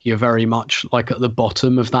 you're very much like at the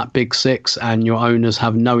bottom of that big six, and your owners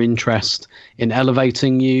have no interest in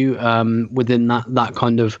elevating you within that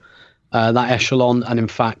kind of that echelon, and in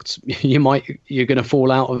fact you're going to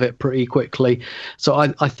fall out of it pretty quickly. So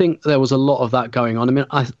I think there was a lot of that going on. I mean,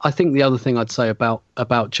 I think the other thing I'd say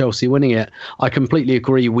about Chelsea winning it, I completely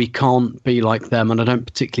agree we can't be like them, and I don't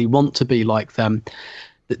particularly want to be like them.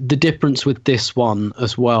 The difference with this one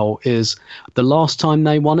as well is the last time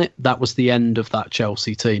they won it, that was the end of that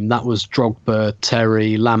Chelsea team. That was Drogba,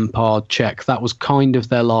 Terry, Lampard, Cech. That was kind of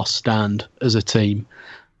their last stand as a team.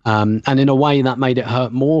 And in a way that made it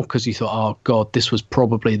hurt more, because you thought, oh God, this was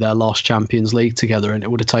probably their last Champions League together, and it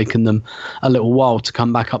would have taken them a little while to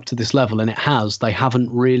come back up to this level. And it has. They haven't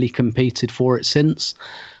really competed for it since.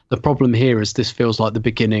 The problem here is this feels like the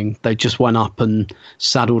beginning. They just went up and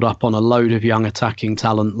saddled up on a load of young attacking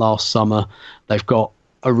talent last summer. They've got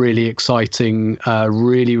a really exciting,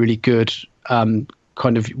 really, really good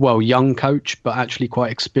young coach, but actually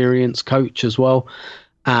quite experienced coach as well.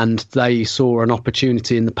 And they saw an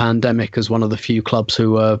opportunity in the pandemic as one of the few clubs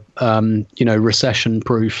who were, recession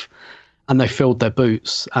proof, and they filled their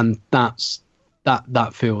boots. And that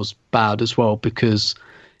feels bad as well, because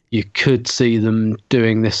you could see them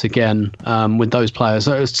doing this again with those players.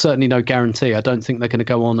 So there's certainly no guarantee. I don't think they're going to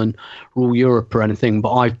go on and rule Europe or anything.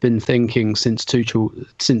 But I've been thinking since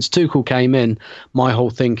Tuchel came in, my whole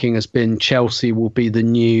thinking has been Chelsea will be the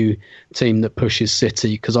new team that pushes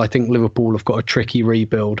City, because I think Liverpool have got a tricky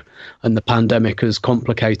rebuild and the pandemic has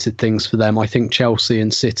complicated things for them. I think Chelsea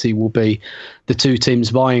and City will be the two teams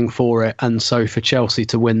vying for it. And so for Chelsea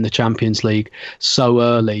to win the Champions League so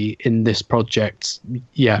early in this project,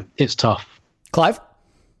 yeah, it's tough. Clive?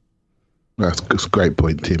 That's a great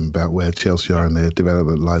point, Tim, about where Chelsea are in their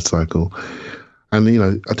development life cycle. And,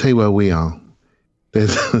 I'll tell you where we are.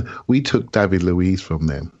 We took David Luiz from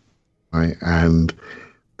them, right? And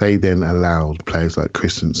they then allowed players like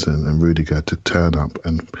Christensen and Rudiger to turn up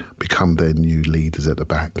and become their new leaders at the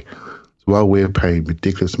back. So while we're paying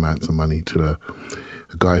ridiculous amounts of money to a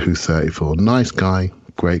guy who's 34, nice guy,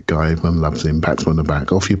 great guy, everyone loves him, pats him on the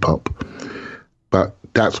back, off you pop. But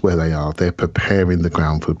that's where they are. They're preparing the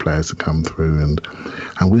ground for players to come through, and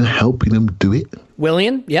we're helping them do it.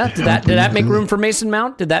 Willian, yeah. Did that make room for Mason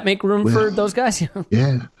Mount? Did that make room for those guys?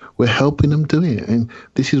 Yeah, we're helping them do it, and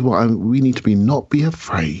this is what we need to be. Not be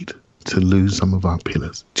afraid to lose some of our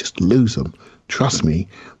pillars. Just lose them. Trust me,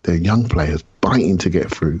 they're young players biting to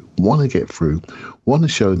get through, want to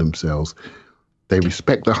show themselves. They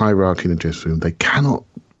respect the hierarchy in the dressing room. They cannot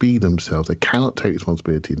be themselves. They cannot take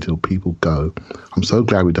responsibility until people go. I'm so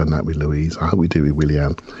glad we've done that with Luiz. I hope we do it with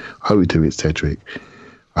Willian. I hope we do it with Cedric.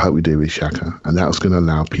 I hope we do it with Xhaka. And that's going to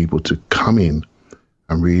allow people to come in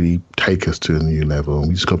and really take us to a new level. And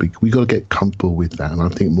we got to get comfortable with that. And I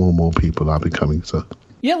think more and more people are becoming so.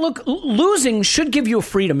 Yeah, look, losing should give you a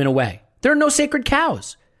freedom in a way. There are no sacred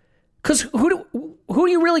cows. Because who do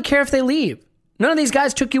you really care if they leave? None of these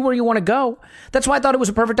guys took you where you want to go. That's why I thought it was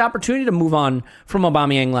a perfect opportunity to move on from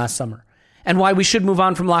Aubameyang last summer, and why we should move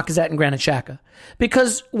on from Lacazette and Granit Xhaka.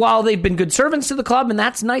 Because while they've been good servants to the club, and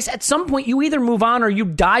that's nice, at some point you either move on or you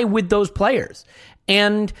die with those players.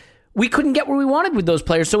 And we couldn't get where we wanted with those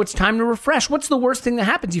players, so it's time to refresh. What's the worst thing that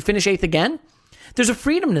happens? You finish 8th again? There's a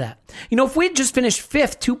freedom to that. If we had just finished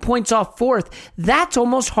 5th, 2 points off 4th, that's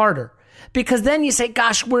almost harder. Because then you say,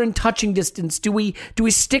 gosh, we're in touching distance. Do we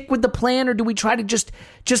stick with the plan, or do we try to just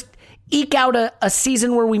eke out a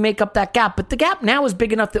season where we make up that gap? But the gap now is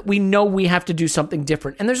big enough that we know we have to do something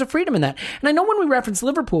different. And there's a freedom in that. And I know when we reference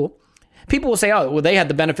Liverpool, people will say, oh, well, they had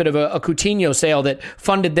the benefit of a Coutinho sale that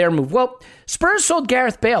funded their move. Well, Spurs sold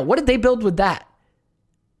Gareth Bale. What did they build with that?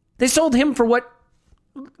 They sold him for what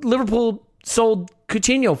Liverpool sold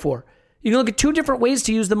Coutinho for. You can look at two different ways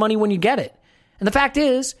to use the money when you get it. And the fact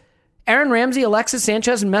is, Aaron Ramsey, Alexis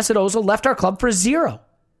Sanchez, and Mesut Ozil left our club for zero.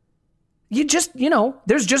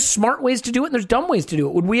 There's just smart ways to do it, and there's dumb ways to do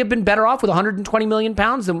it. Would we have been better off with 120 million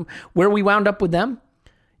pounds than where we wound up with them?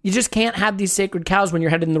 You just can't have these sacred cows when you're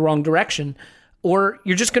headed in the wrong direction, or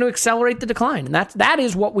you're just going to accelerate the decline. And that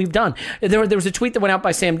is what we've done. There was a tweet that went out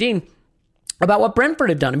by Sam Dean about what Brentford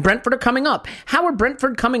had done, and Brentford are coming up. How are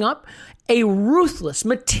Brentford coming up? A ruthless,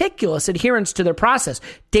 meticulous adherence to their process.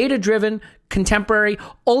 Data-driven, contemporary.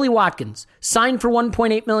 Oli Watkins, signed for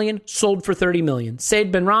 1.8 million, sold for 30 million.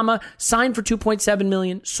 Said Benrahma, signed for 2.7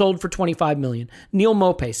 million, sold for 25 million. Neil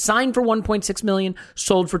Maupay, signed for 1.6 million,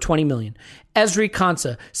 sold for 20 million. Ezri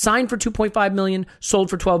Konsa, signed for 2.5 million,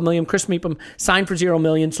 sold for 12 million. Chris Meepham, signed for 0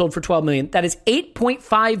 million, sold for 12 million. That is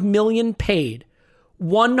 8.5 million paid,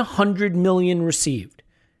 100 million received.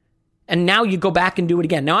 And now you go back and do it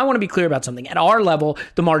again. Now, I want to be clear about something. At our level,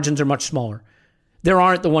 the margins are much smaller. There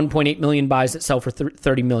aren't the 1.8 million buys that sell for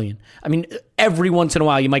 30 million. I mean, every once in a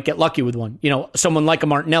while, you might get lucky with one. Someone like a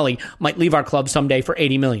Martinelli might leave our club someday for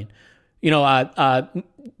 80 million.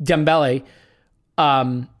 Dembele,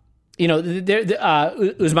 Ousmane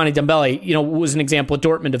Dembele, was an example at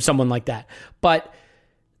Dortmund of someone like that. But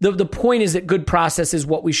the point is that good process is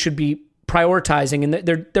what we should be prioritizing, and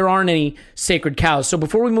there aren't any sacred cows. So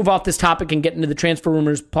before we move off this topic and get into the transfer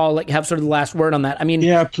rumors, Paul, let you have sort of the last word on that. I mean,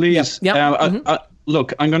 yeah, please.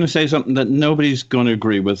 Look, I'm going to say something that nobody's going to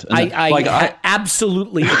agree with. I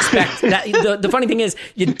absolutely expect that. The funny thing is,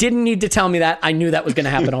 you didn't need to tell me that. I knew that was going to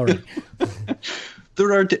happen already.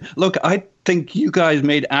 Look, I think you guys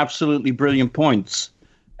made absolutely brilliant points.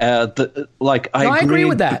 I agree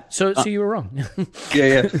with that. So you were wrong.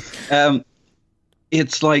 Yeah.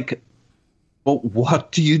 It's like, but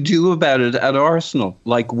what do you do about it at Arsenal?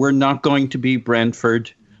 Like, we're not going to be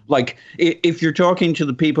Brentford. Like, if you're talking to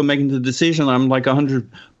the people making the decision, I'm like 100,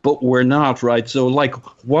 but we're not, right? So, like,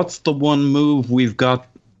 what's the one move we've got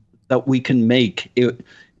that we can make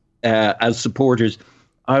as supporters?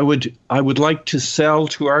 I would like to sell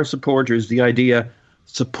to our supporters the idea,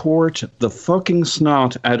 support the fucking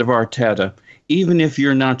snot out of Arteta, even if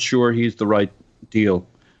you're not sure he's the right deal,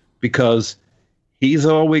 because he's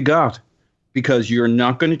all we got. Because you're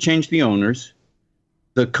not going to change the owners.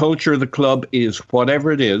 The culture of the club is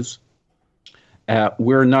whatever it is.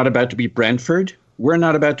 We're not about to be Brentford. We're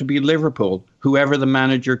not about to be Liverpool. Whoever the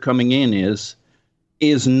manager coming in is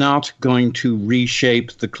not going to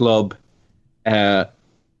reshape the club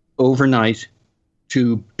overnight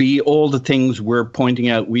to be all the things we're pointing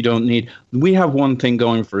out we don't need. We have one thing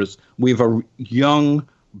going for us. We have a young,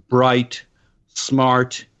 bright,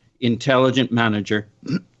 smart, intelligent manager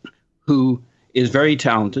who is very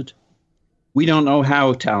talented. We don't know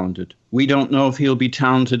how talented. We don't know if he'll be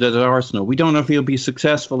talented at Arsenal. We don't know if he'll be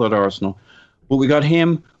successful at Arsenal. But we got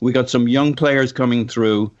him. We got some young players coming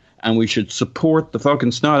through, and we should support the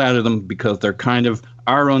fucking snot out of them because they're kind of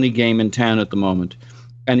our only game in town at the moment.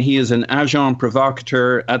 And he is an agent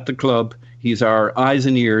provocateur at the club. He's our eyes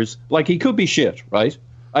and ears. Like, he could be shit, right?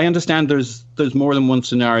 I understand there's more than one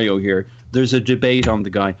scenario here. There's a debate on the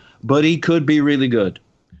guy. But he could be really good.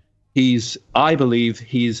 I believe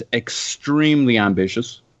he's extremely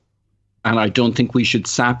ambitious, and I don't think we should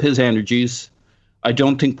sap his energies. I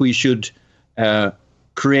don't think we should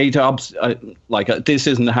create this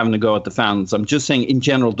isn't having to go at the fans. I'm just saying in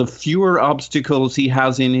general, the fewer obstacles he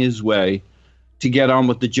has in his way to get on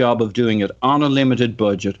with the job of doing it on a limited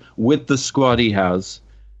budget with the squad he has,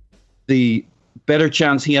 the better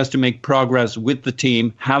chance he has to make progress with the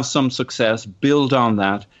team, have some success, build on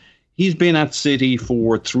that. He's been at City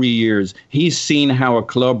for 3 years. He's seen how a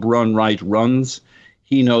club run right runs.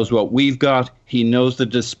 He knows what we've got. He knows the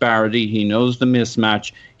disparity. He knows the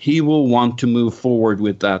mismatch. He will want to move forward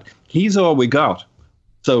with that. He's all we got.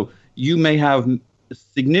 So you may have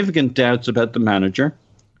significant doubts about the manager,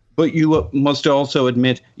 but you must also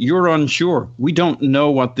admit you're unsure. We don't know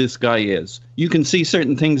what this guy is. You can see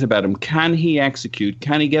certain things about him. Can he execute?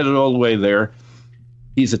 Can he get it all the way there?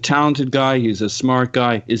 He's a talented guy. He's a smart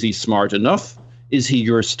guy. Is he smart enough? Is he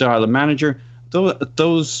your style of manager?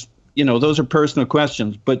 Those are personal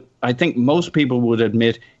questions. But I think most people would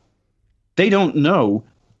admit they don't know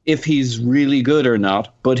if he's really good or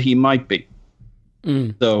not, but he might be.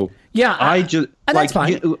 So yeah, that's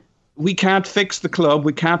fine. We can't fix the club.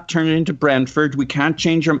 We can't turn it into Brentford. We can't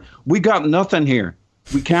change them. We got nothing here.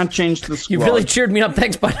 We can't change the squad. You really cheered me up.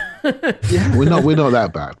 Thanks, bud. Yeah. We're not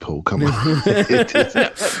that bad, Paul. Come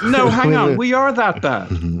on. No, hang on. We are that bad.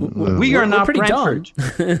 We're not pretty Brentford.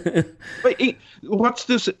 But what's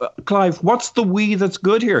this, Clive? What's the we that's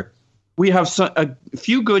good here? We have a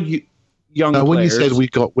few good young players. When you said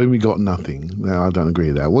when we got nothing, no, I don't agree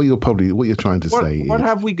with that. What you're trying to say is what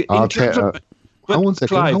have we got?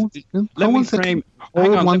 Clive, let me frame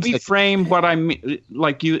what I mean.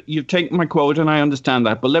 Like you take my quote, and I understand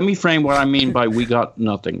that, but let me frame what I mean by we got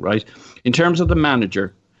nothing, right? In terms of the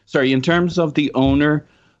manager, in terms of the owner,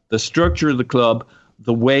 the structure of the club,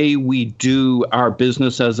 the way we do our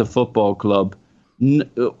business as a football club,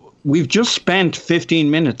 we've just spent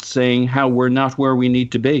 15 minutes saying how we're not where we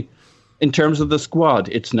need to be. In terms of the squad,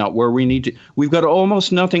 it's not where we need to. We've got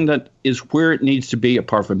almost nothing that is where it needs to be,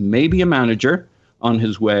 apart from maybe a manager on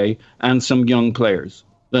his way and some young players.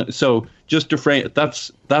 So just to frame,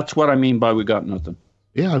 that's what I mean by we got nothing.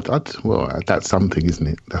 Yeah, that's something, isn't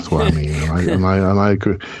it? That's what I mean, and I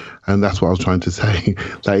agree, and that's what I was trying to say.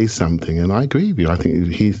 That is something, and I agree with you. I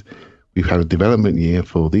think we've had a development year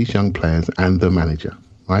for these young players and the manager,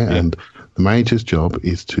 right? Yeah. And the manager's job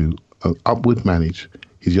is to Upward manage.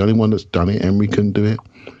 He's the only one that's done it. Emery couldn't do it.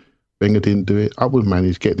 Wenger didn't do it. Upward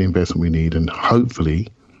manage, get the investment we need, and hopefully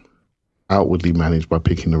outwardly manage by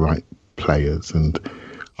picking the right players. And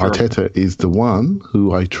Arteta is the one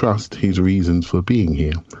who I trust his reasons for being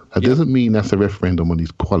here. That doesn't mean that's a referendum on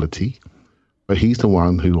his quality, but he's the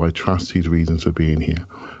one who I trust his reasons for being here.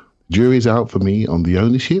 Jury's out for me on the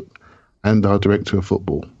ownership and our director of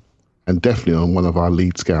football, and definitely on one of our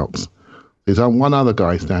lead scouts. There's one other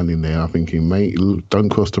guy standing there. I'm thinking, mate, don't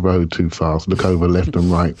cross the road too fast. Look over left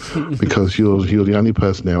and right, because you're the only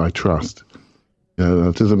person there I trust. You know,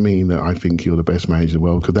 that doesn't mean that I think you're the best manager in the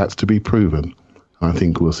world, because that's to be proven. I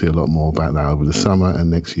think we'll see a lot more about that over the summer and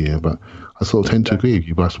next year. But I sort of tend to agree with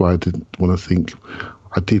you. That's why I did want to think.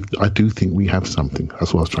 I do think we have something.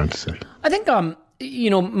 That's what I was trying to say. I think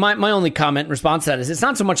my only comment in response to that is it's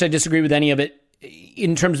not so much I disagree with any of it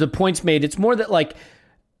in terms of the points made. It's more that, like,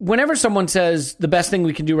 whenever someone says the best thing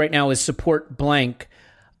we can do right now is support blank,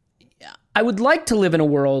 I would like to live in a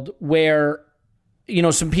world where,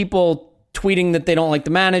 some people tweeting that they don't like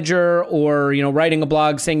the manager, or, writing a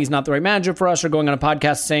blog saying he's not the right manager for us, or going on a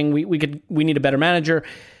podcast saying we need a better manager,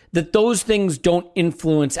 that those things don't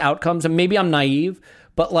influence outcomes. And maybe I'm naive,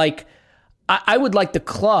 but like, I would like the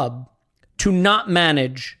club to not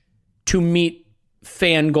manage to meet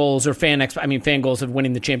fan goals or fan goals of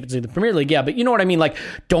winning the Champions League, the Premier League. Yeah, but you know what I mean? Like,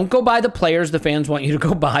 don't go buy the players the fans want you to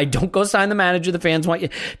go buy. Don't go sign the manager the fans want you.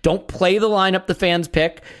 Don't play the lineup the fans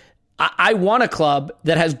pick. I want a club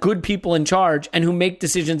that has good people in charge and who make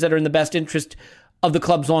decisions that are in the best interest of the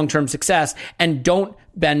club's long-term success and don't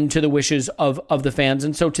bend to the wishes of the fans.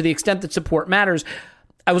 And so to the extent that support matters,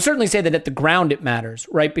 I will certainly say that at the ground it matters,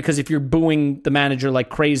 right? Because if you're booing the manager like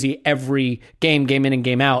crazy every game in and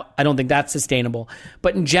game out, I don't think that's sustainable.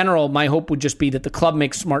 But in general, my hope would just be that the club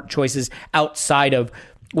makes smart choices outside of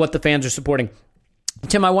what the fans are supporting.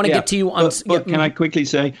 Tim, I want to get to you on... But can I quickly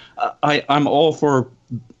say, I'm all for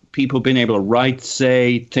people being able to write,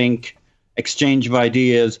 say, think, exchange of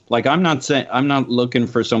ideas. Like, I'm not looking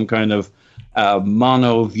for some kind of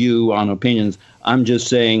mono view on opinions. I'm just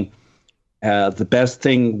saying... the best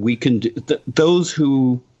thing we can do, those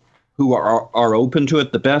who are open to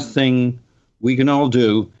it, the best thing we can all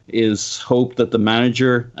do is hope that the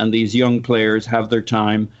manager and these young players have their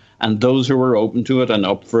time, and those who are open to it and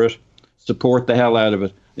up for it, support the hell out of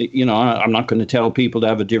it. I'm not going to tell people to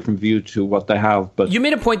have a different view to what they have. But you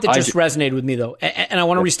made a point that just resonated with me, though, and I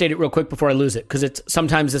want to restate it real quick before I lose it, because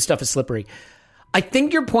sometimes this stuff is slippery. I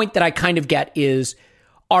think your point that I kind of get is,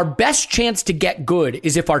 our best chance to get good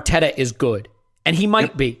is if Arteta is good. And he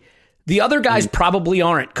might be. The other guys probably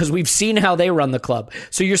aren't, because we've seen how they run the club.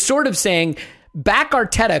 So you're sort of saying, back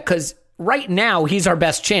Arteta, because right now he's our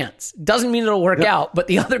best chance. Doesn't mean it'll work out, but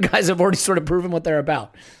the other guys have already sort of proven what they're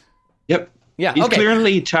about. Yep. Yeah. He's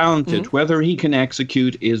clearly talented. Mm-hmm. Whether he can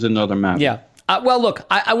execute is another matter. Yeah. Well, look,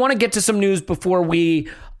 I want to get to some news before we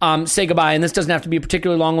say goodbye. And this doesn't have to be a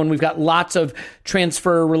particularly long one. We've got lots of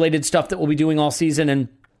transfer-related stuff that we'll be doing all season and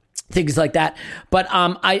things like that. But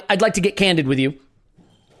I'd like to get candid with you.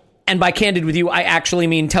 And by candid with you, I actually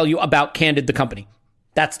mean tell you about Candid, the company.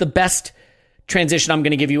 That's the best transition I'm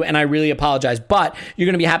going to give you, and I really apologize. But you're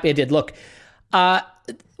going to be happy I did. Look,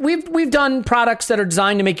 we've done products that are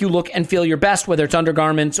designed to make you look and feel your best, whether it's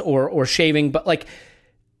undergarments or shaving. But like,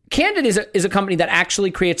 Candid is a company that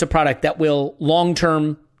actually creates a product that will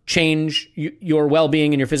long-term change your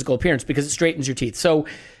well-being and your physical appearance because it straightens your teeth. So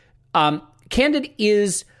Candid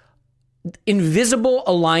is invisible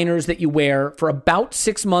aligners that you wear for about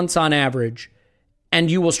 6 months on average,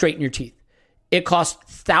 and you will straighten your teeth. It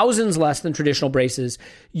costs thousands less than traditional braces.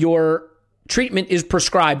 Your treatment is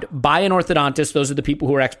prescribed by an orthodontist. Those are the people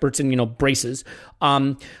who are experts in, braces.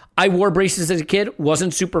 I wore braces as a kid,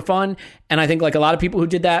 wasn't super fun. And I think like a lot of people who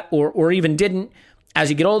did that or even didn't,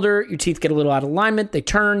 as you get older, your teeth get a little out of alignment. They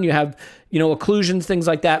turn, you have, occlusions, things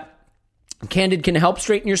like that. Candid can help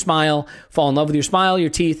straighten your smile, fall in love with your smile,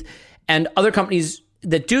 your teeth. And other companies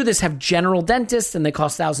that do this have general dentists, and they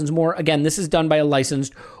cost thousands more. Again, this is done by a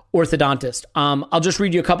licensed orthodontist. I'll just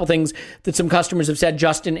read you a couple things that some customers have said.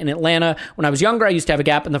 Justin in Atlanta: when I was younger, I used to have a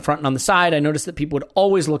gap in the front and on the side. I noticed that people would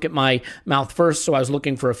always look at my mouth first, so I was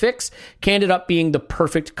looking for a fix. Candid up being the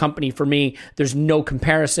perfect company for me. There's no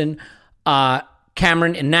comparison.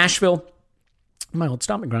 Cameron in Nashville, my old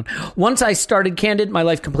stomping ground. Once I started Candid, my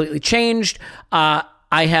life completely changed.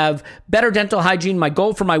 I have better dental hygiene. My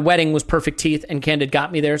goal for my wedding was perfect teeth, and Candid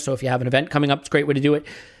got me there. So if you have an event coming up, it's a great way to do it.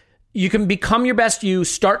 You can become your best you.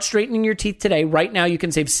 Start straightening your teeth today. Right now, you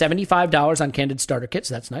can save $75 on Candid starter kits.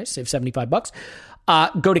 That's nice. Save $75.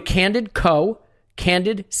 Go to CandidCo,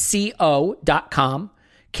 CandidCo.com,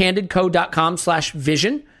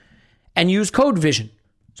 CandidCo.com/vision, and use code VISION.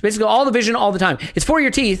 So basically all the vision all the time. It's for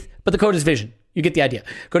your teeth, but the code is VISION. You get the idea.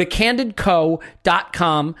 Go to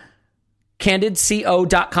candidco.com,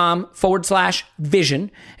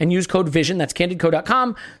 candidco.com/vision, and use code VISION. That's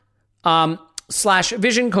candidco.com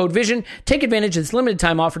 /vision, code VISION. Take advantage of this limited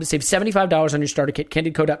time offer to save $75 on your starter kit.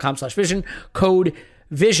 Candidco.com/vision, code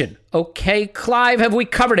VISION. Okay, Clive, have we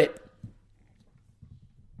covered it?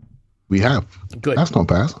 We have. Good. That's not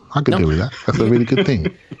bad. I can deal with that. That's a really good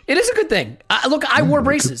thing. It is a good thing. Look, I wore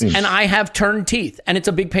braces and I have turned teeth, and it's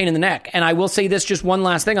a big pain in the neck. And I will say this, just one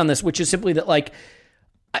last thing on this, which is simply that, like,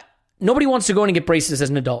 nobody wants to go in and get braces as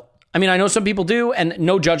an adult. I mean, I know some people do, and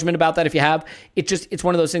no judgment about that if you have. It's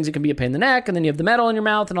one of those things that can be a pain in the neck, and then you have the metal in your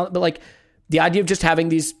mouth and all that. But, like, the idea of just having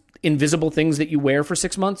these invisible things that you wear for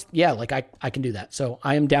 6 months, yeah, like, I can do that. So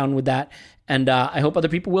I am down with that. And I hope other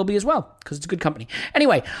people will be as well, because it's a good company.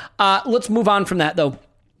 Anyway, let's move on from that, though.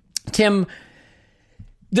 Tim,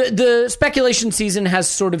 the speculation season has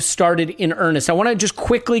sort of started in earnest. I want to just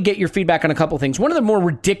quickly get your feedback on a couple things. One of the more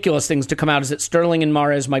ridiculous things to come out is that Sterling and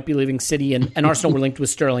Mahrez might be leaving City, and Arsenal were linked with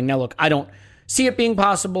Sterling. Now, look, I don't see it being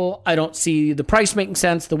possible. I don't see the price making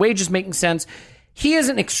sense, the wages making sense. He is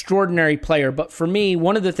an extraordinary player, but for me,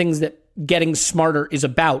 one of the things that getting smarter is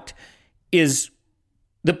about is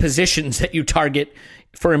the positions that you target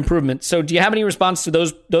for improvement. So do you have any response to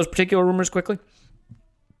those particular rumors quickly?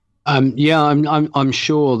 Yeah, I'm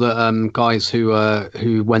sure that guys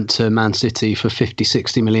who went to Man City for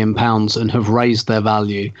 50-60 million pounds and have raised their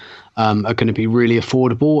value are going to be really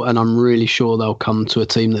affordable, and I'm really sure they'll come to a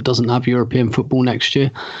team that doesn't have European football next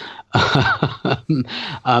year.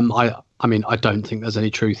 I mean, I don't think there's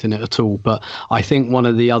any truth in it at all, but I think one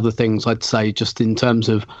of the other things I'd say, just in terms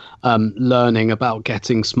of learning about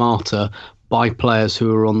getting smarter, buy players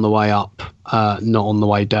who are on the way up, not on the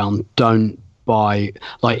way down. Don't buy,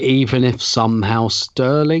 like, even if somehow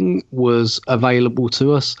Sterling was available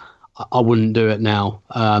to us, I wouldn't do it now.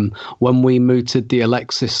 When we mooted the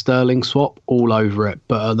Alexis Sterling swap, all over it.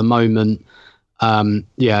 But at the moment,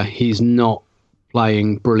 he's not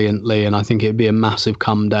playing brilliantly, and I think it'd be a massive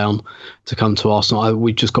come down to come to Arsenal.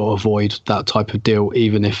 We've just got to avoid that type of deal,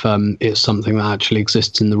 even if it's something that actually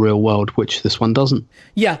exists in the real world, which this one doesn't.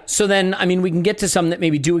 Yeah, so then, I mean, we can get to some that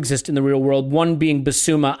maybe do exist in the real world, one being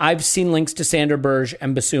Basuma. I've seen links to Sander Berge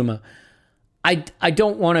and Basuma. I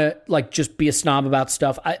don't want to, like, just be a snob about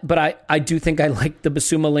stuff, but I do think I like the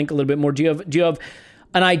Basuma link a little bit more. Do you have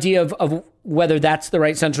an idea of whether that's the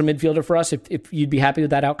right central midfielder for us, if you'd be happy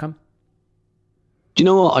with that outcome? Do you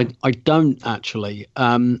know what? I don't actually.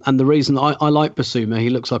 And the reason I like Basuma, he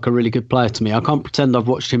looks like a really good player to me. I can't pretend I've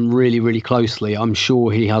watched him really, really closely. I'm sure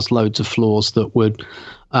he has loads of flaws that would,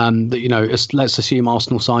 let's assume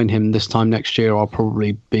Arsenal sign him this time next year, I'll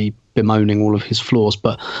probably be bemoaning all of his flaws.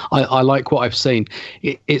 But I like what I've seen.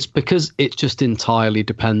 It's because it just entirely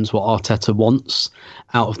depends what Arteta wants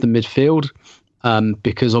out of the midfield.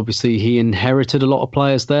 Because obviously he inherited a lot of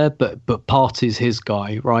players there, but Partey's his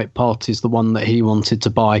guy, right? Partey's the one that he wanted to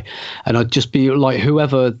buy. And I'd just be like,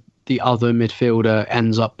 whoever the other midfielder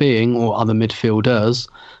ends up being, or other midfielders,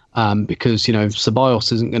 because,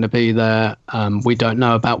 Ceballos isn't going to be there. We don't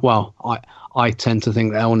know about, I tend to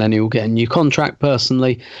think that El Neni will get a new contract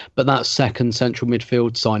personally, but that second central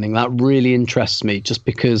midfield signing, that really interests me, just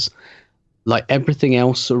because, like, everything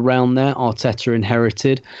else around there, Arteta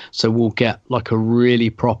inherited. So we'll get like a really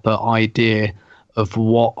proper idea of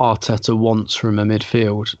what Arteta wants from a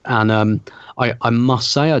midfield. And I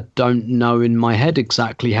must say, I don't know in my head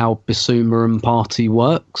exactly how Basuma and Partey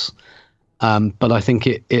works. But I think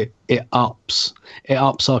it ups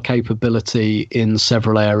our capability in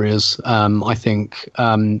several areas. I think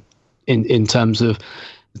in terms of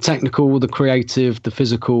the technical, the creative, the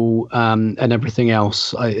physical, and everything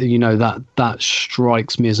else, that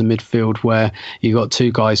strikes me as a midfield where you got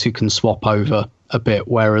two guys who can swap over a bit.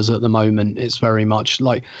 Whereas at the moment, it's very much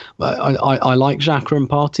like I like Xhaka and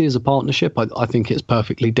Partey as a partnership. I think it's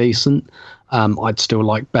perfectly decent. I'd still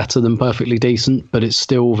like better than perfectly decent, but it's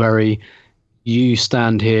still very you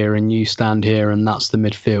stand here and you stand here, and that's the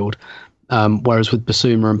midfield. Whereas with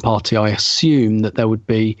Basuma and Partey, I assume that there would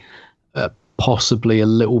be possibly a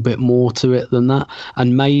little bit more to it than that,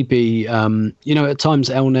 and maybe at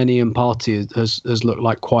times El Neni and Partey has looked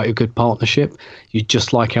like quite a good partnership. You'd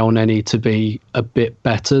just like El Neni to be a bit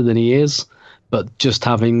better than he is, but just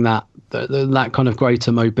having that kind of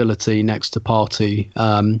greater mobility next to Partey,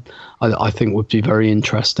 I think would be very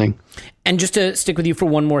interesting. And just to stick with you for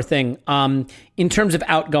one more thing, in terms of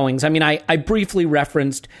outgoings, I mean, I briefly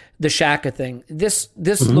referenced the Xhaka thing. This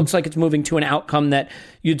looks like it's moving to an outcome that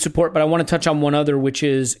you'd support, but I want to touch on one other, which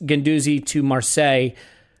is Guendouzi to Marseille.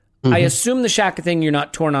 I assume the Xhaka thing you're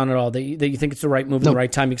not torn on at all, that you think it's the right move at the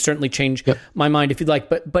right time. You can certainly change my mind if you'd like.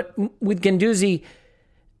 But with Guendouzi,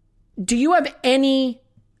 do you have any...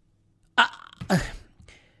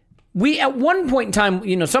 we, at one point in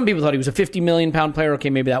time, some people thought he was a £50 million player. Okay,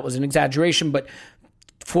 maybe that was an exaggeration, but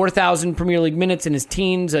 4,000 Premier League minutes in his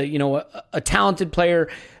teens, a talented player.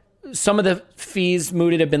 Some of the fees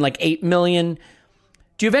mooted have been like 8 million.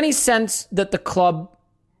 Do you have any sense that the club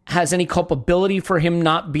has any culpability for him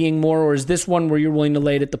not being more, or is this one where you're willing to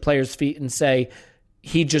lay it at the player's feet and say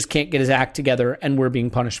he just can't get his act together and we're being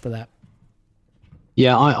punished for that?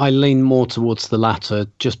 Yeah, I lean more towards the latter,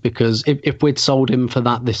 just because if we'd sold him for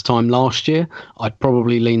that this time last year, I'd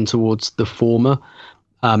probably lean towards the former.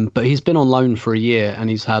 But he's been on loan for a year and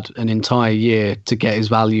he's had an entire year to get his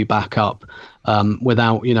value back up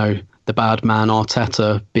without, the bad man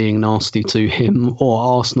Arteta being nasty to him or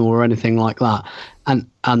Arsenal or anything like that. And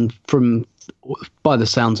by the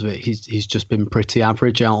sounds of it, he's just been pretty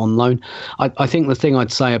average out on loan. I think the thing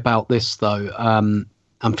I'd say about this, though,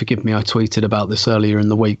 and forgive me, I tweeted about this earlier in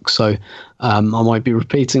the week, so I might be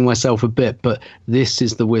repeating myself a bit, but this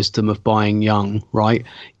is the wisdom of buying young, right?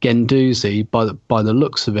 Guendouzi, by the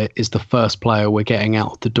looks of it, is the first player we're getting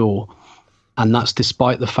out the door. And that's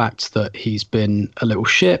despite the fact that he's been a little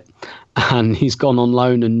shit and he's gone on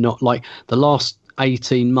loan, and not like the last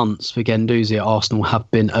 18 months for Guendouzi at Arsenal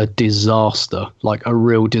have been a disaster, like a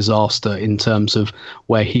real disaster in terms of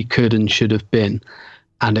where he could and should have been.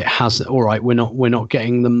 And it has, all right, we're not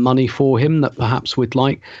getting the money for him that perhaps we'd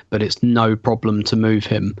like, but it's no problem to move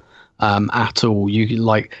him at all. You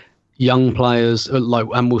like young players,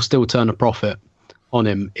 and we'll still turn a profit on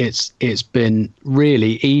him. It's been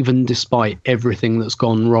really, even despite everything that's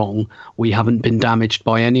gone wrong, we haven't been damaged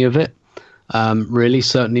by any of it. Really,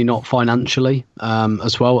 certainly not financially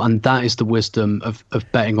as well. And that is the wisdom of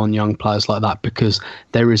betting on young players like that, because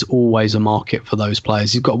there is always a market for those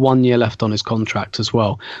players. He's got 1 year left on his contract as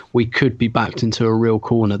well. We could be backed into a real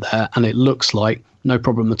corner there, and it looks like no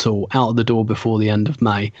problem at all, out of the door before the end of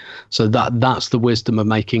May. So that's the wisdom of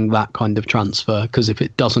making that kind of transfer, because if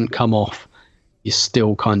it doesn't come off, you're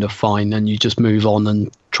still kind of fine and you just move on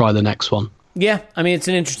and try the next one. Yeah, I mean, it's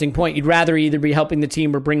an interesting point. You'd rather either be helping the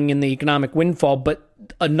team or bringing in the economic windfall, but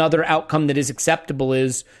another outcome that is acceptable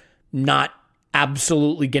is not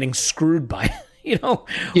absolutely getting screwed by it,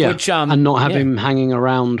 Yeah, and not have him hanging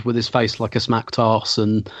around with his face like a smacked arse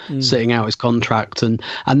and sitting out his contract. And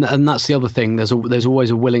that's the other thing. There's always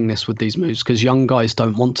a willingness with these moves, because young guys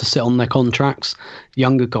don't want to sit on their contracts.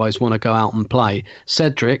 Younger guys want to go out and play.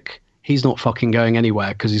 Cedric, he's not fucking going anywhere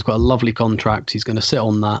because he's got a lovely contract. He's going to sit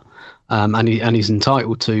on that. And he's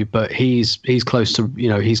entitled to, but he's close to,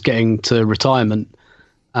 he's getting to retirement.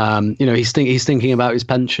 He's thinking about his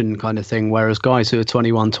pension kind of thing. Whereas guys who are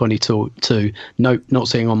 21, 22, nope, not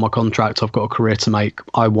sitting on my contract. I've got a career to make.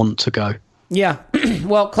 I want to go. Yeah.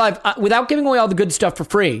 Well, Clive, without giving away all the good stuff for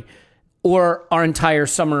free or our entire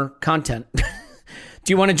summer content, do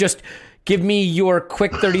you want to just give me your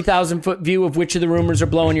quick 30,000 foot view of which of the rumors are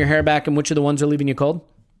blowing your hair back and which of the ones are leaving you cold?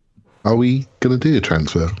 Are we going to do a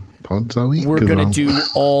transfer pods, are we? We're going to do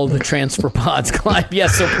all the transfer pods, Clive.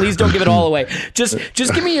 Yes, so please don't give it all away. Just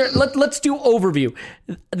give me let's do overview.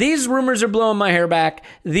 These rumors are blowing my hair back.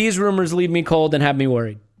 These rumors leave me cold and have me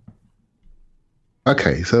worried.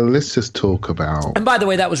 Okay, so let's just talk about... And by the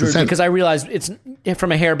way, that was rude because I realized it's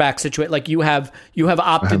from a hair back situation. Like you have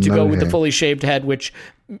opted to go with the fully shaved head, which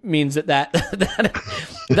means that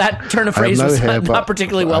turn of phrase was not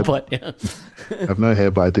particularly well put. Yeah. I have no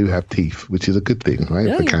hair, but I do have teeth, which is a good thing,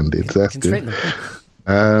 right? For Candid, so that's good.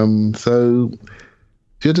 So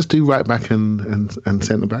do you just do right back and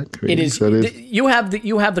centre back? Really? It is. So you have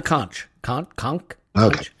the conch.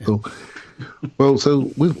 Okay, cool. Well, so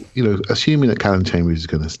with assuming that Callum Chambers is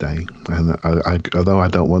going to stay, and although I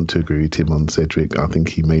don't want to agree with him on Cedric, I think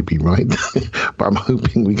he may be right, but I'm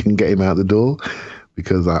hoping we can get him out the door,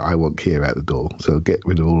 because I want Keir out the door. So get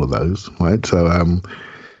rid of all of those, right? So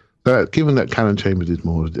given that Callum Chambers is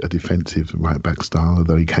more a defensive right back style,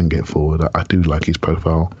 although he can get forward, I do like his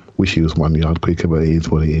profile. Wish he was 1 yard quicker, but it is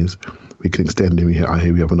what it is. We can extend him. I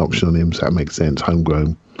hear we have an option on him, so that makes sense.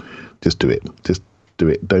 Homegrown, just do it. Just do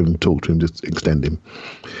it. Don't even talk to him. Just extend him.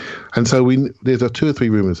 And so there's 2 or 3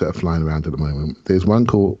 rumours that are flying around at the moment. There's one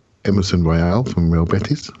called Emerson Royale from Real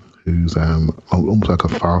Betis, who's almost like a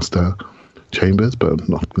faster Chambers, but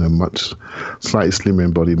not much, slightly slimmer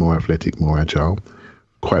in body, more athletic, more agile,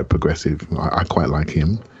 quite progressive. I quite like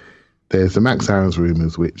him. There's the Max Aarons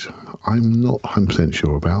rumours, which I'm not 100%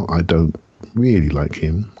 sure about. I don't really like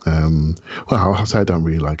him. I'll say I don't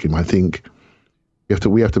really like him. I think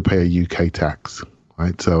we have to pay a UK tax,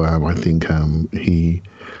 right? So I think he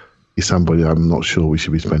he's somebody I'm not sure we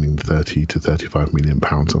should be spending 30 to 35 million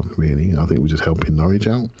pounds on, really. I think we're just helping Norwich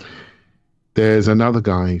out. There's another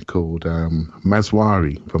guy called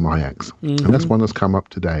Mazwari from Ajax, and that's one that's come up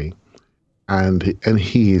today, and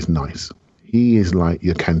he is nice. He is like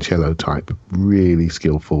your Cancelo type, really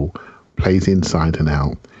skillful, plays inside and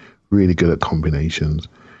out, really good at combinations.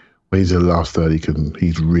 When he's in the last third,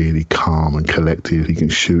 he's really calm and collected. He can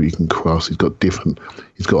shoot, he can cross. He's got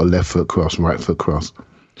a left foot cross, right foot cross.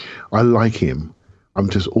 I like him. I'm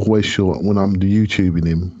just always sure when I'm YouTubing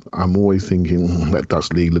him, I'm always thinking that Dutch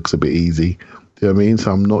league looks a bit easy. Do you know what I mean?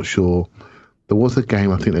 So I'm not sure. There was a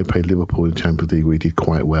game, I think they played Liverpool in Champions League where he did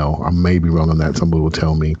quite well. I may be wrong on that. Somebody will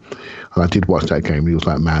tell me. And I did watch that game. He was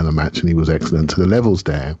like man of the match and he was excellent. So the level's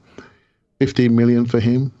there. 15 million for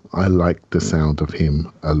him. I like the sound of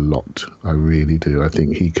him a lot. I really do. I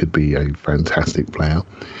think he could be a fantastic player.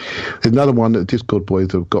 There's another one that Discord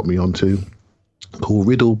boys have got me onto called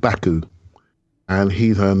Riddle Baku. And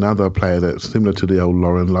he's another player that's similar to the old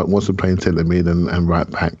Lauren, like wants to play in centre mid and right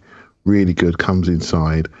back. Really good, comes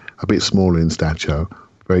inside, a bit smaller in stature,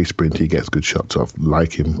 very sprinty, gets good shots off.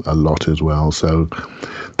 Like him a lot as well. So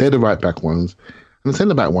they're the right back ones. And the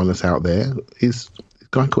centre back one that's out there is a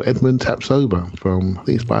guy called Edmund Tapsoba from, I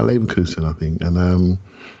think it's Bayer Leverkusen, I think. And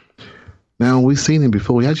now we've seen him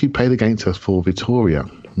before. He actually played against us for Vitoria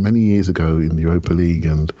many years ago in the Europa League,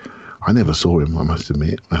 and I never saw him, I must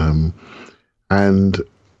admit. And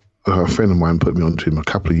a friend of mine put me onto him a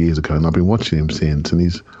couple of years ago, and I've been watching him since. And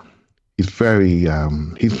he's very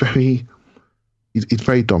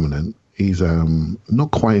dominant. He's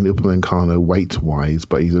not quite in Upamecano weight-wise,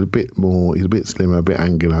 but he's a bit slimmer, a bit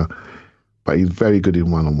angular. But he's very good in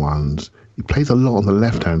one-on-ones. He plays a lot on the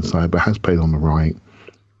left-hand side, but has played on the right.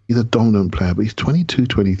 He's a dominant player, but he's 22,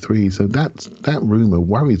 23, so that rumour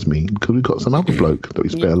worries me because we've got some other bloke that we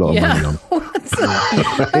spent a lot of money on.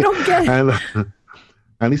 I don't get it.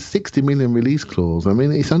 And it's 60 million release clause. I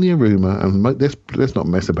mean, it's only a rumour, and let's not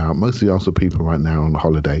mess about. Most of the Arsenal people right now are on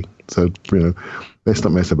holiday, so let's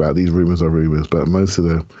not mess about. These rumours are rumours, but most of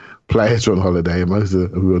the players are on holiday, and most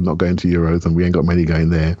of who are not going to Euros, and we ain't got many going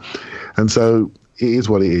there, and so it is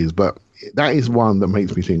what it is. But that is one that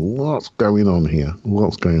makes me think, what's going on here?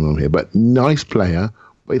 But nice player,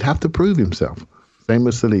 but he'd have to prove himself. Same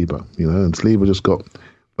as Saliba, and Saliba just got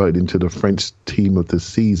voted into the French team of the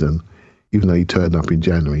season, even though he turned up in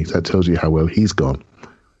January. So that tells you how well he's gone.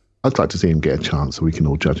 I'd like to see him get a chance so we can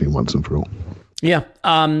all judge him once and for all. Yeah.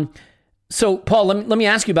 So, Paul, let me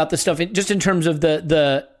ask you about this stuff, just in terms of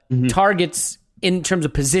the targets in terms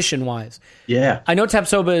of position-wise. Yeah. I know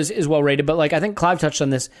Tapsoba is well-rated, but I think Clive touched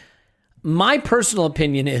on this. My personal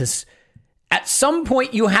opinion is at some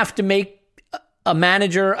point you have to make a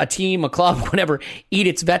manager, a team, a club, whatever, eat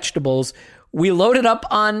its vegetables. We loaded up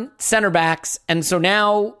on center backs, and so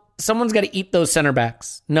now someone's got to eat those center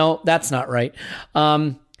backs. No, that's not right.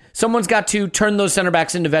 Someone's got to turn those center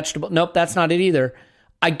backs into vegetables. Nope, that's not it either.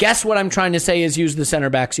 I guess what I'm trying to say is use the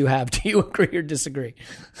center backs you have. Do you agree or disagree?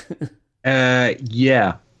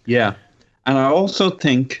 Yeah. And I also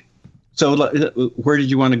think... So where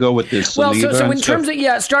did you want to go with this? Well, so in terms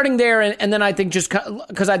of, starting there, and then I think just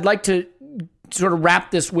because I'd like to sort of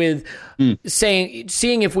wrap this with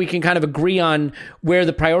seeing if we can kind of agree on where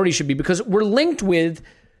the priority should be, because we're linked with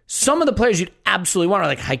some of the players you'd absolutely want,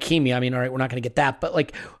 like Hakimi. I mean, all right, we're not going to get that,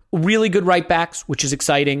 but really good right backs, which is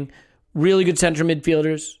exciting, really good center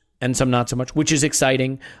midfielders, and some not so much, which is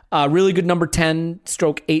exciting. Really good number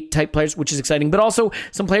 10/8 type players, which is exciting. But also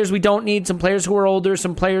some players we don't need, some players who are older,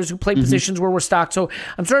 some players who play positions where we're stocked. So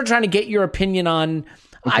I'm sort of trying to get your opinion on...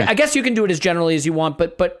 Okay. I guess you can do it as generally as you want,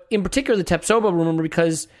 but in particular the Tapsoba, remember,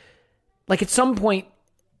 because at some point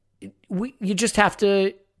you just have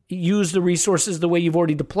to use the resources the way you've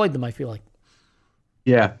already deployed them, I feel like.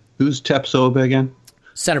 Yeah. Who's Tapsoba again?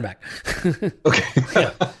 Center back.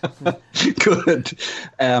 Okay. Good.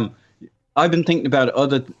 I've been thinking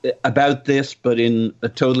about this, but in a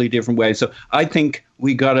totally different way. So I think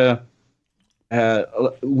we gotta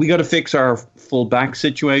fix our full back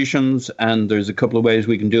situations, and there's a couple of ways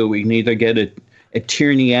we can do it. We can either get a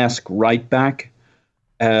Tierney-esque right back,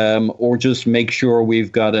 or just make sure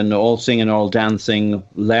we've got an all singing, all dancing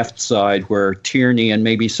left side where Tierney and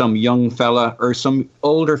maybe some young fella or some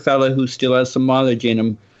older fella who still has some mileage in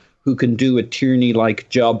him who can do a Tierney-like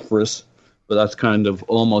job for us. But that's kind of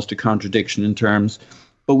almost a contradiction in terms.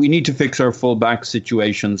 But we need to fix our full back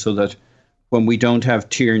situation so that when we don't have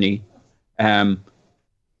Tierney,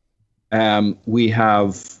 we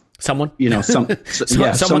have... Someone, someone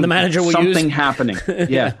the manager will something use. happening.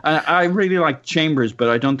 Yeah, I really like Chambers, but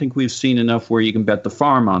I don't think we've seen enough where you can bet the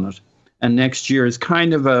farm on it. And next year is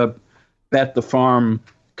kind of a bet the farm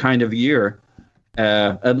kind of year,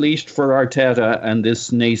 at least for Arteta and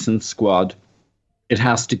this nascent squad, it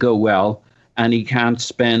has to go well, and he can't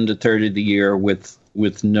spend a third of the year with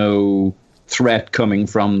no threat coming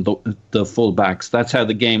from the fullbacks. That's how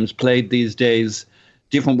the game's played these days.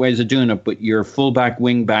 Different ways of doing it, but your fullback,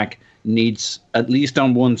 wingback needs, at least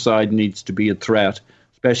on one side, needs to be a threat,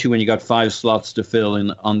 especially when you got 5 slots to fill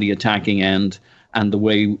in on the attacking end. And the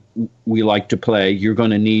way we like to play, you're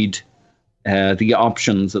going to need the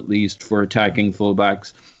options, at least, for attacking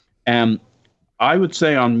fullbacks. I would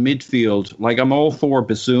say on midfield, like, I'm all for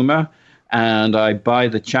Bissouma, and I buy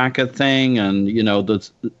the Xhaka thing and, the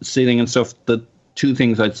ceiling and stuff. The 2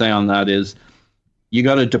 things I'd say on that is you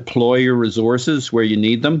got to deploy your resources where you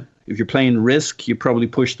need them. If you're playing Risk, you probably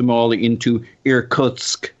push them all into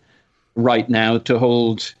Irkutsk right now to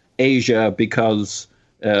hold Asia because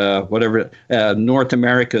North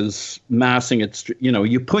America's massing its,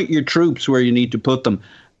 you put your troops where you need to put them.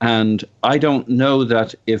 And I don't know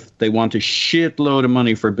that if they want a shitload of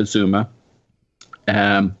money for Bissouma,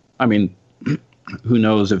 I mean, who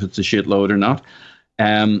knows if it's a shitload or not,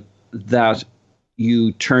 that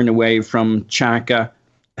you turn away from Xhaka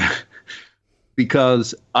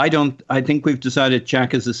because I think we've decided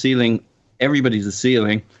Xhaka's a ceiling. Everybody's a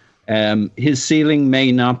ceiling. His ceiling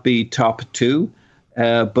may not be top 2,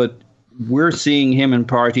 but we're seeing him and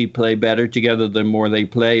Partey play better together the more they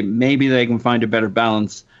play. Maybe they can find a better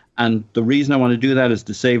balance. And the reason I want to do that is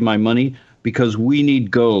to save my money, because we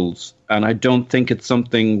need goals. And I don't think it's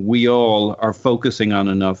something we all are focusing on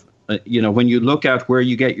enough. When you look at where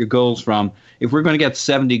you get your goals from, if we're going to get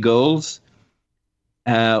 70 goals,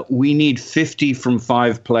 we need 50 from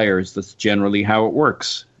 5 players. That's generally how it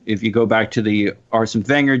works. If you go back to the Arsene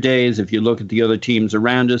Wenger days, if you look at the other teams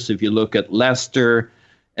around us, if you look at Leicester,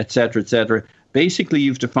 et cetera, basically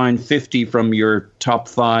you've to find 50 from your top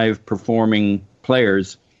 5 performing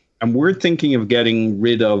players. And we're thinking of getting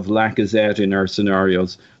rid of Lacazette in our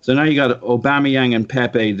scenarios. So now you got Aubameyang and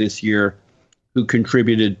Pepe this year, who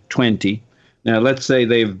contributed 20. Now, let's say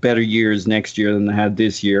they have better years next year than they had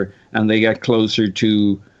this year, and they get closer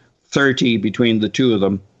to 30 between the 2 of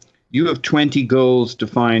them. You have 20 goals to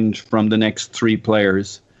find from the next 3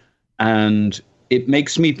 players. And it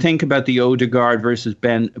makes me think about the Odegaard versus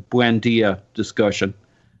Buendia discussion.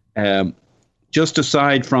 Just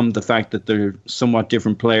aside from the fact that they're somewhat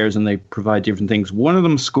different players and they provide different things, one of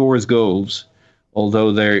them scores goals,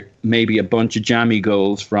 although there may be a bunch of jammy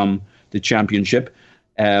goals from the Championship.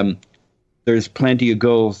 There's plenty of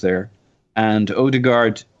goals there. And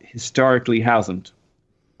Odegaard historically hasn't.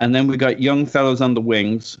 And then we got young fellows on the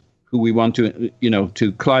wings who we want to,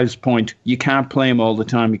 to Clive's point, you can't play them all the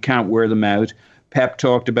time. You can't wear them out. Pep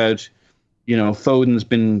talked about, Foden's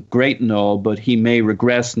been great and all, but he may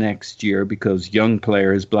regress next year because young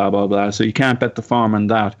players, blah, blah, blah. So you can't bet the farm on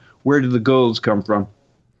that. Where do the goals come from?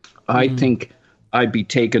 I think I'd be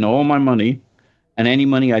taking all my money, and any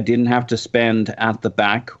money I didn't have to spend at the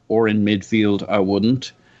back or in midfield, I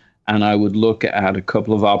wouldn't. And I would look at a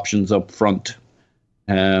couple of options up front.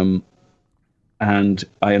 And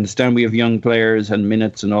I understand we have young players and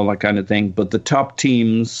minutes and all that kind of thing, but the top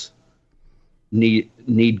teams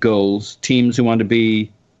need goals. Teams who want to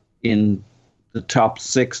be in the top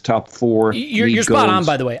 6, top 4. You're spot on,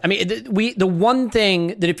 by the way. I mean, the one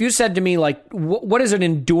thing that if you said to me, like, what is an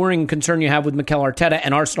enduring concern you have with Mikel Arteta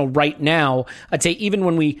and Arsenal right now, I'd say even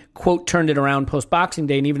when we, quote, turned it around post-Boxing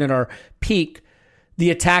Day and even at our peak, the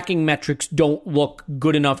attacking metrics don't look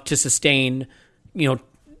good enough to sustain,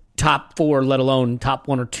 top 4, let alone top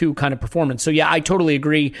 1 or 2 kind of performance. So yeah, I totally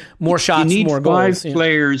agree. More shots, more goals. 5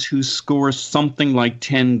 players who score something like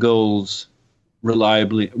 10 goals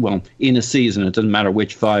reliably, well, in a season. It doesn't matter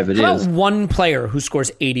which 5 it How is. about one player who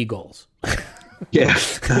scores 80 goals? Yeah,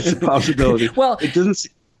 that's a possibility. Well, it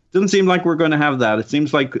doesn't seem like we're going to have that. It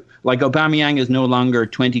seems like Aubameyang is no longer a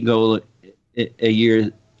 20 goal a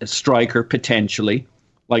year striker potentially.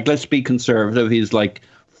 Like, let's be conservative. He's like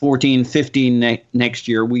 14, 15 next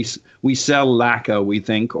year. We sell Laka, we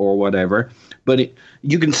think, or whatever. But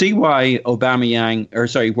you can see why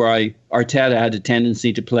why Arteta had a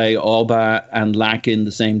tendency to play Alba and Laka in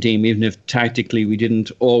the same team, even if tactically we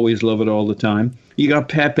didn't always love it all the time. You got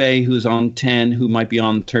Pepe, who's on 10, who might be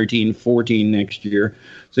on 13, 14 next year.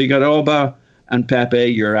 So you got Alba and Pepe.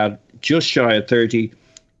 You're at just shy of 30.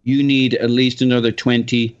 You need at least another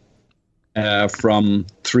 20 from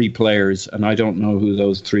 3 players, and I don't know who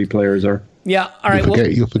those 3 players are. Yeah, all right.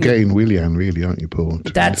 You're forgetting Willian, really, aren't you, Paul?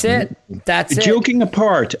 That's it. Joking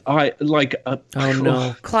apart, I like. Oh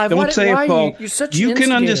no, Clive! Don't say it, Paul. You're such you an can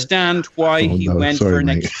instigator. understand why he went for an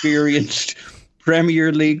experienced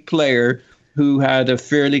Premier League player who had a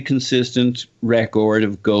fairly consistent record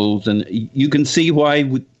of goals, and you can see why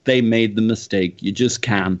they made the mistake. You just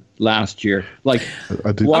can last year. Like,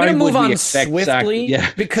 I'm going to move on swiftly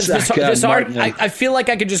because I feel like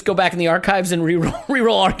I could just go back in the archives and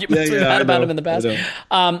re-roll arguments we've had about him in the past.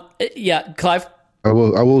 Clive? I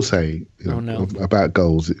will say about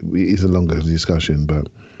goals. It is a longer discussion, but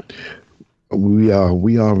we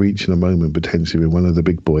are reaching a moment potentially when one of the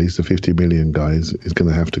big boys, the 50 million guys, is going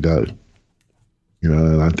to have to go.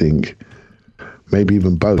 And I think maybe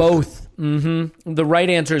even both. Both. Mm-hmm. The right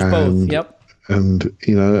answer is both. Yep. And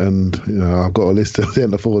I've got a list of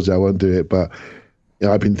the fours. I won't do it, but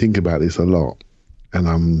I've been thinking about this a lot,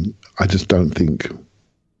 and I just don't think.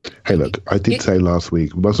 Hey, look, I did say last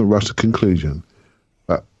week, we mustn't rush to conclusion,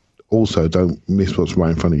 but also don't miss what's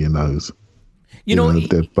right in front of your nose.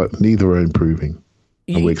 But neither are improving,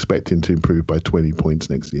 and we're expecting to improve by 20 points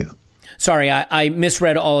next year. Sorry, I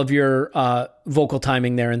misread all of your vocal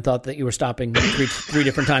timing there and thought that you were stopping three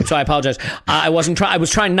different times. So I apologize. I was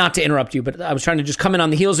trying not to interrupt you, but I was trying to just come in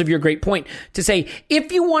on the heels of your great point to say,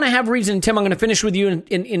 if you want to have reason, Tim, I'm going to finish with you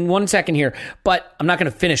in 1 second here, but I'm not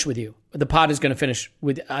going to finish with you. The pod is going to finish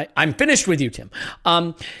with. I'm finished with you, Tim.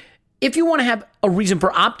 If you want to have a reason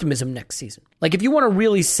for optimism next season, like if you want to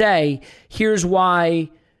really say, here's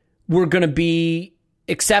why we're going to be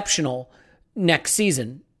exceptional next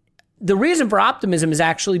season. The reason for optimism is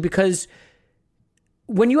actually because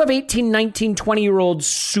when you have 18, 19, 20-year-old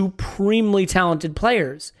supremely talented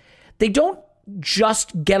players, they don't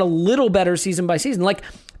just get a little better season by season. Like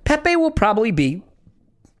Pepe will probably be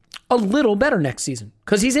a little better next season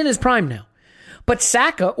because he's in his prime now. But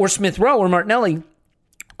Saka or Smith Rowe or Martinelli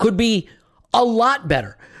could be a lot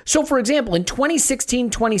better. So, for example, in 2016,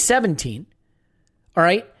 2017, all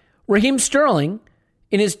right, Raheem Sterling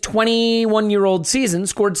in his 21-year-old season,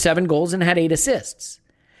 scored 7 goals and had 8 assists.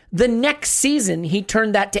 The next season, he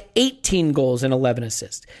turned that to 18 goals and 11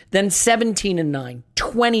 assists. Then 17 and 9,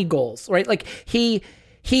 20 goals, right? Like he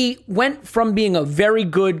went from being a very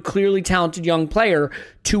good, clearly talented young player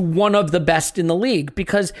to one of the best in the league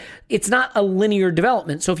because it's not a linear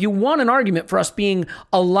development. So if you want an argument for us being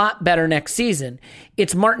a lot better next season,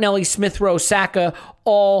 it's Martinelli, Smith Rowe, Saka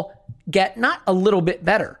all get not a little bit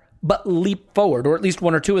better, but leap forward, or at least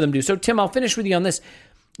one or two of them do. So, Tim, I'll finish with you on this.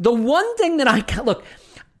 The one thing that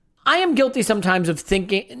I am guilty sometimes of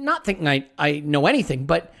not thinking I know anything,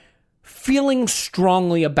 but feeling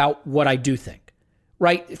strongly about what I do think,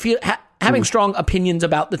 right? Having strong opinions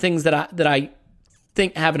about the things that I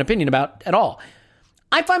think have an opinion about at all.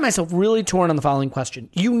 I find myself really torn on the following question.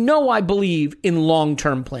 I believe in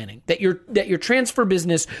long-term planning, that your transfer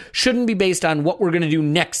business shouldn't be based on what we're going to do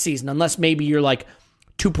next season, unless maybe you're like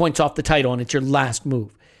 2 points off the title and it's your last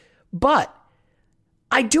move. But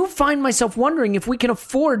I do find myself wondering if we can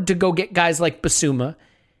afford to go get guys like Basuma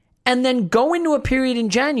and then go into a period in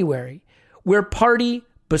January where Partey,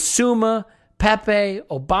 Basuma, Pepe,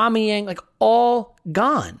 Aubameyang, like all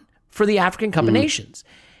gone for the African Cup of Nations.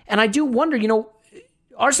 And I do wonder,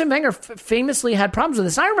 Arsene Wenger famously had problems with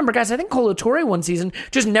this. I remember, guys, I think Kolo Touré one season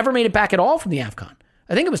just never made it back at all from the AFCON.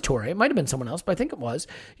 I think it was Touré. It might have been someone else, but I think it was.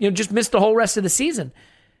 Just missed the whole rest of the season.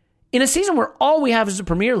 In a season where all we have is the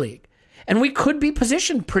Premier League, and we could be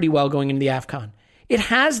positioned pretty well going into the AFCON. It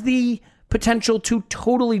has the potential to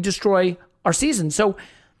totally destroy our season. So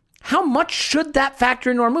how much should that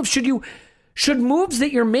factor into our moves? Should moves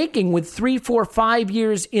that you're making with 3, 4, 5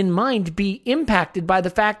 years in mind be impacted by the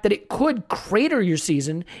fact that it could crater your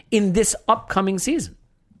season in this upcoming season?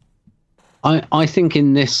 I think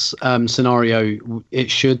in this scenario, it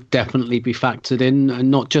should definitely be factored in, and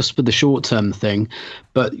not just for the short-term thing,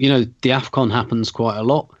 but, the AFCON happens quite a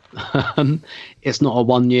lot. It's not a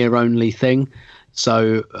one-year-only thing.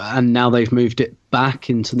 So, and now they've moved it back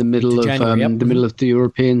into the middle of January, the middle of the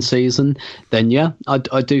European season. Then,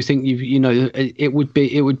 I do think it would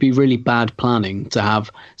be really bad planning to have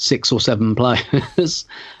 6 or 7 players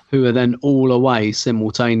who are then all away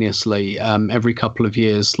simultaneously every couple of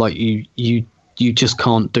years. Like you just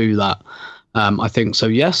can't do that. I think so.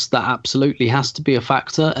 Yes, that absolutely has to be a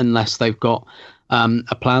factor unless they've got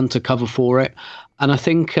a plan to cover for it. And I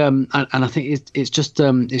think it's just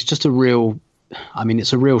a real. I mean,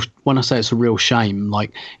 it's a real. When I say it's a real shame,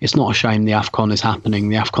 like it's not a shame the AFCON is happening.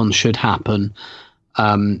 The AFCON should happen.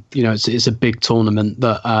 It's a big tournament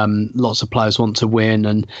that lots of players want to win,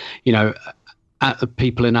 and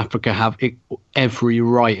people in Africa have every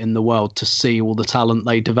right in the world to see all the talent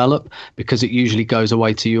they develop, because it usually goes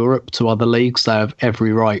away to Europe, to other leagues. They have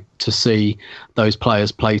every right to see those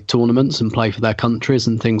players play tournaments and play for their countries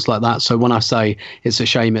and things like that. So when I say it's a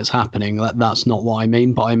shame it's happening, that's not what I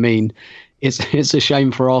mean. But I mean, it's a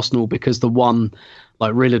shame for Arsenal, because the one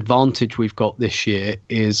like real advantage we've got this year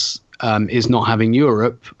is not having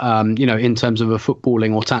Europe, in terms of a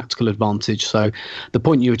footballing or tactical advantage. So the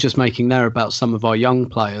point you were just making there about some of our young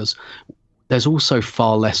players, there's also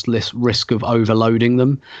far less risk of overloading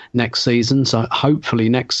them next season. So hopefully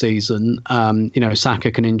next season,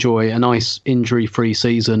 Saka can enjoy a nice injury-free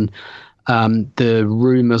season. The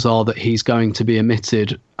rumours are that he's going to be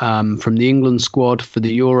omitted from the England squad for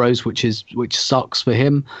the Euros, which sucks for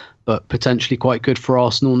him, but potentially quite good for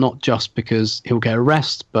Arsenal, not just because he'll get a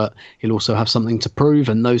rest, but he'll also have something to prove,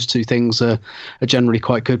 and those two things are generally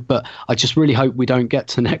quite good. But I just really hope we don't get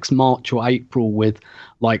to next March or April with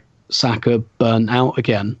like Saka burnt out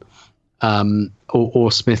again,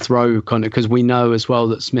 or Smith Rowe kind of, because we know as well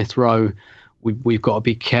that Smith Rowe, we've got to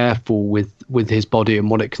be careful with his body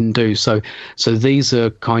and what it can do. So these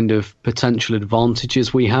are kind of potential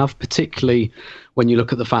advantages we have, particularly when you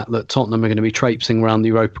look at the fact that Tottenham are going to be traipsing around the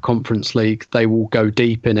Europa Conference League. They will go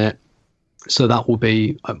deep in it. So that will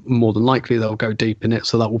be more than likely they'll go deep in it.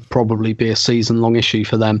 So that will probably be a season-long issue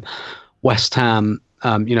for them. West Ham,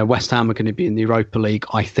 West Ham are going to be in the Europa League.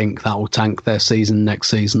 I think that will tank their season next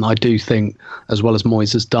season. I do think, as well as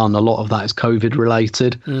Moyes has done, a lot of that is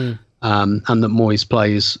COVID-related. And that Moyes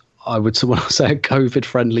plays, I would say, when I say a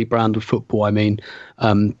COVID-friendly brand of football, I mean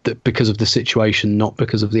that because of the situation, not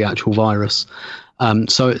because of the actual virus.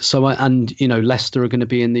 Leicester are going to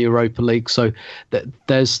be in the Europa League, so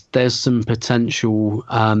there's some potential,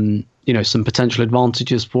 some potential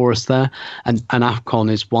advantages for us there. And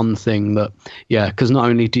AFCON is one thing that, because not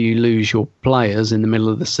only do you lose your players in the middle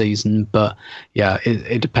of the season, but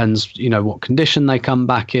it depends, what condition they come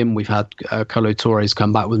back in. We've had Kolo Torres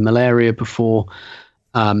come back with malaria before.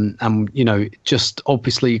 Just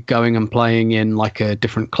obviously going and playing in like a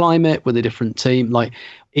different climate with a different team, like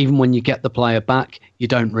even when you get the player back, you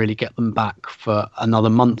don't really get them back for another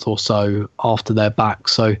month or so after they're back.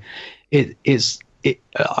 So I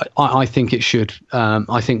think it should.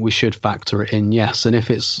 I think we should factor it in, yes. And if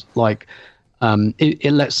it's like,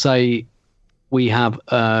 let's say we have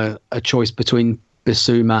a choice between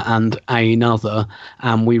Bissouma and another,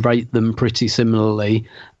 and we rate them pretty similarly,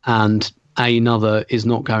 and another is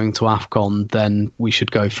not going to AFCON, then we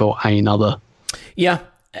should go for another. Yeah,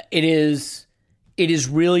 it is. It is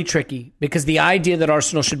really tricky, because the idea that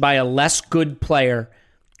Arsenal should buy a less good player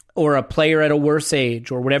or a player at a worse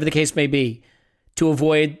age or whatever the case may be to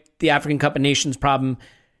avoid the African Cup of Nations problem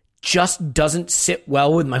just doesn't sit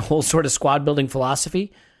well with my whole sort of squad building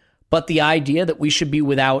philosophy. But the idea that we should be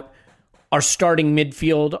without our starting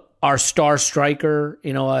midfield, our star striker,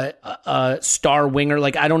 a star winger,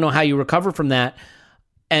 like I don't know how you recover from that.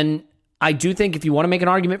 And I do think if you want to make an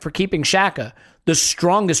argument for keeping Xhaka, the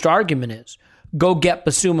strongest argument is go get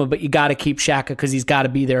Bissouma, but you got to keep Xhaka because he's got to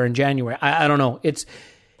be there in January. I don't know. It's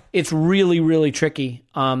really, really tricky,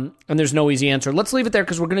 and there's no easy answer. Let's leave it there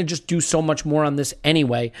because we're going to just do so much more on this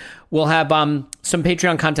anyway. We'll have some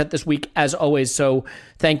Patreon content this week, as always, so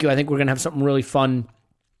thank you. I think we're going to have something really fun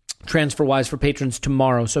transfer-wise for patrons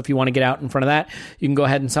tomorrow, so if you want to get out in front of that, you can go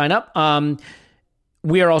ahead and sign up.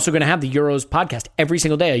 We are also going to have the Euros podcast every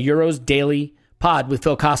single day, a Euros daily pod with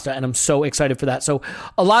Phil Costa, and I'm so excited for that. So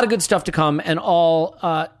a lot of good stuff to come, and all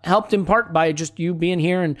helped in part by just you being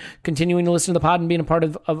here and continuing to listen to the pod and being a part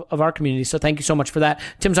of our community. So thank you so much for that.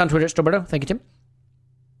 Tim's on Twitter, Stillberto. Thank you, Tim.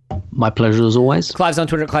 My pleasure as always. Clive's on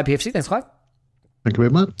Twitter, ClivePFC. Thanks, Clive. Thank you very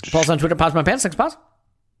much. Paul's on Twitter, Pause My Pants. Thanks, Pause.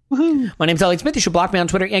 Woohoo. My name's Elliot Smith. You should block me on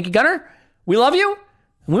Twitter, Yankee Gunner. We love you,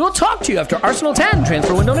 and we will talk to you after Arsenal 10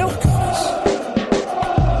 transfer window new.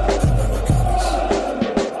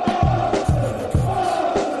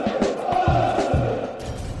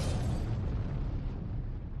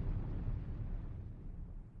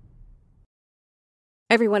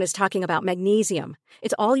 Everyone is talking about magnesium.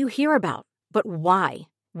 It's all you hear about. But why?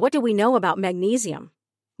 What do we know about magnesium?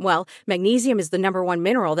 Well, magnesium is the number one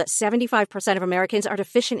mineral that 75% of Americans are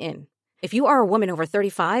deficient in. If you are a woman over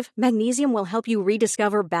 35, magnesium will help you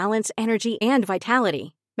rediscover balance, energy, and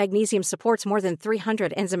vitality. Magnesium supports more than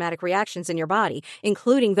 300 enzymatic reactions in your body,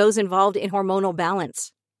 including those involved in hormonal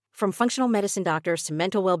balance. From functional medicine doctors to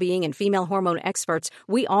mental well-being and female hormone experts,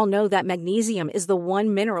 we all know that magnesium is the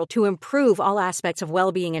one mineral to improve all aspects of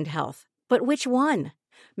well-being and health. But which one?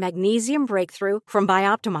 Magnesium Breakthrough from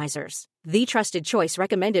Bioptimizers, the trusted choice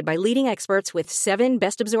recommended by leading experts with 7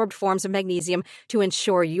 best-absorbed forms of magnesium to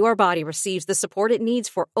ensure your body receives the support it needs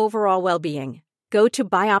for overall well-being. Go to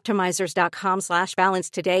bioptimizers.com/balance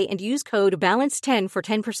today and use code BALANCE10 for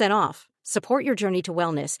 10% off. Support your journey to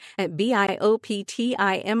wellness at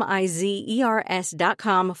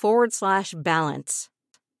bioptimizers.com/balance.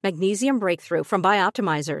 Magnesium Breakthrough from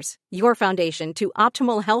Bioptimizers, your foundation to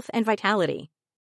optimal health and vitality.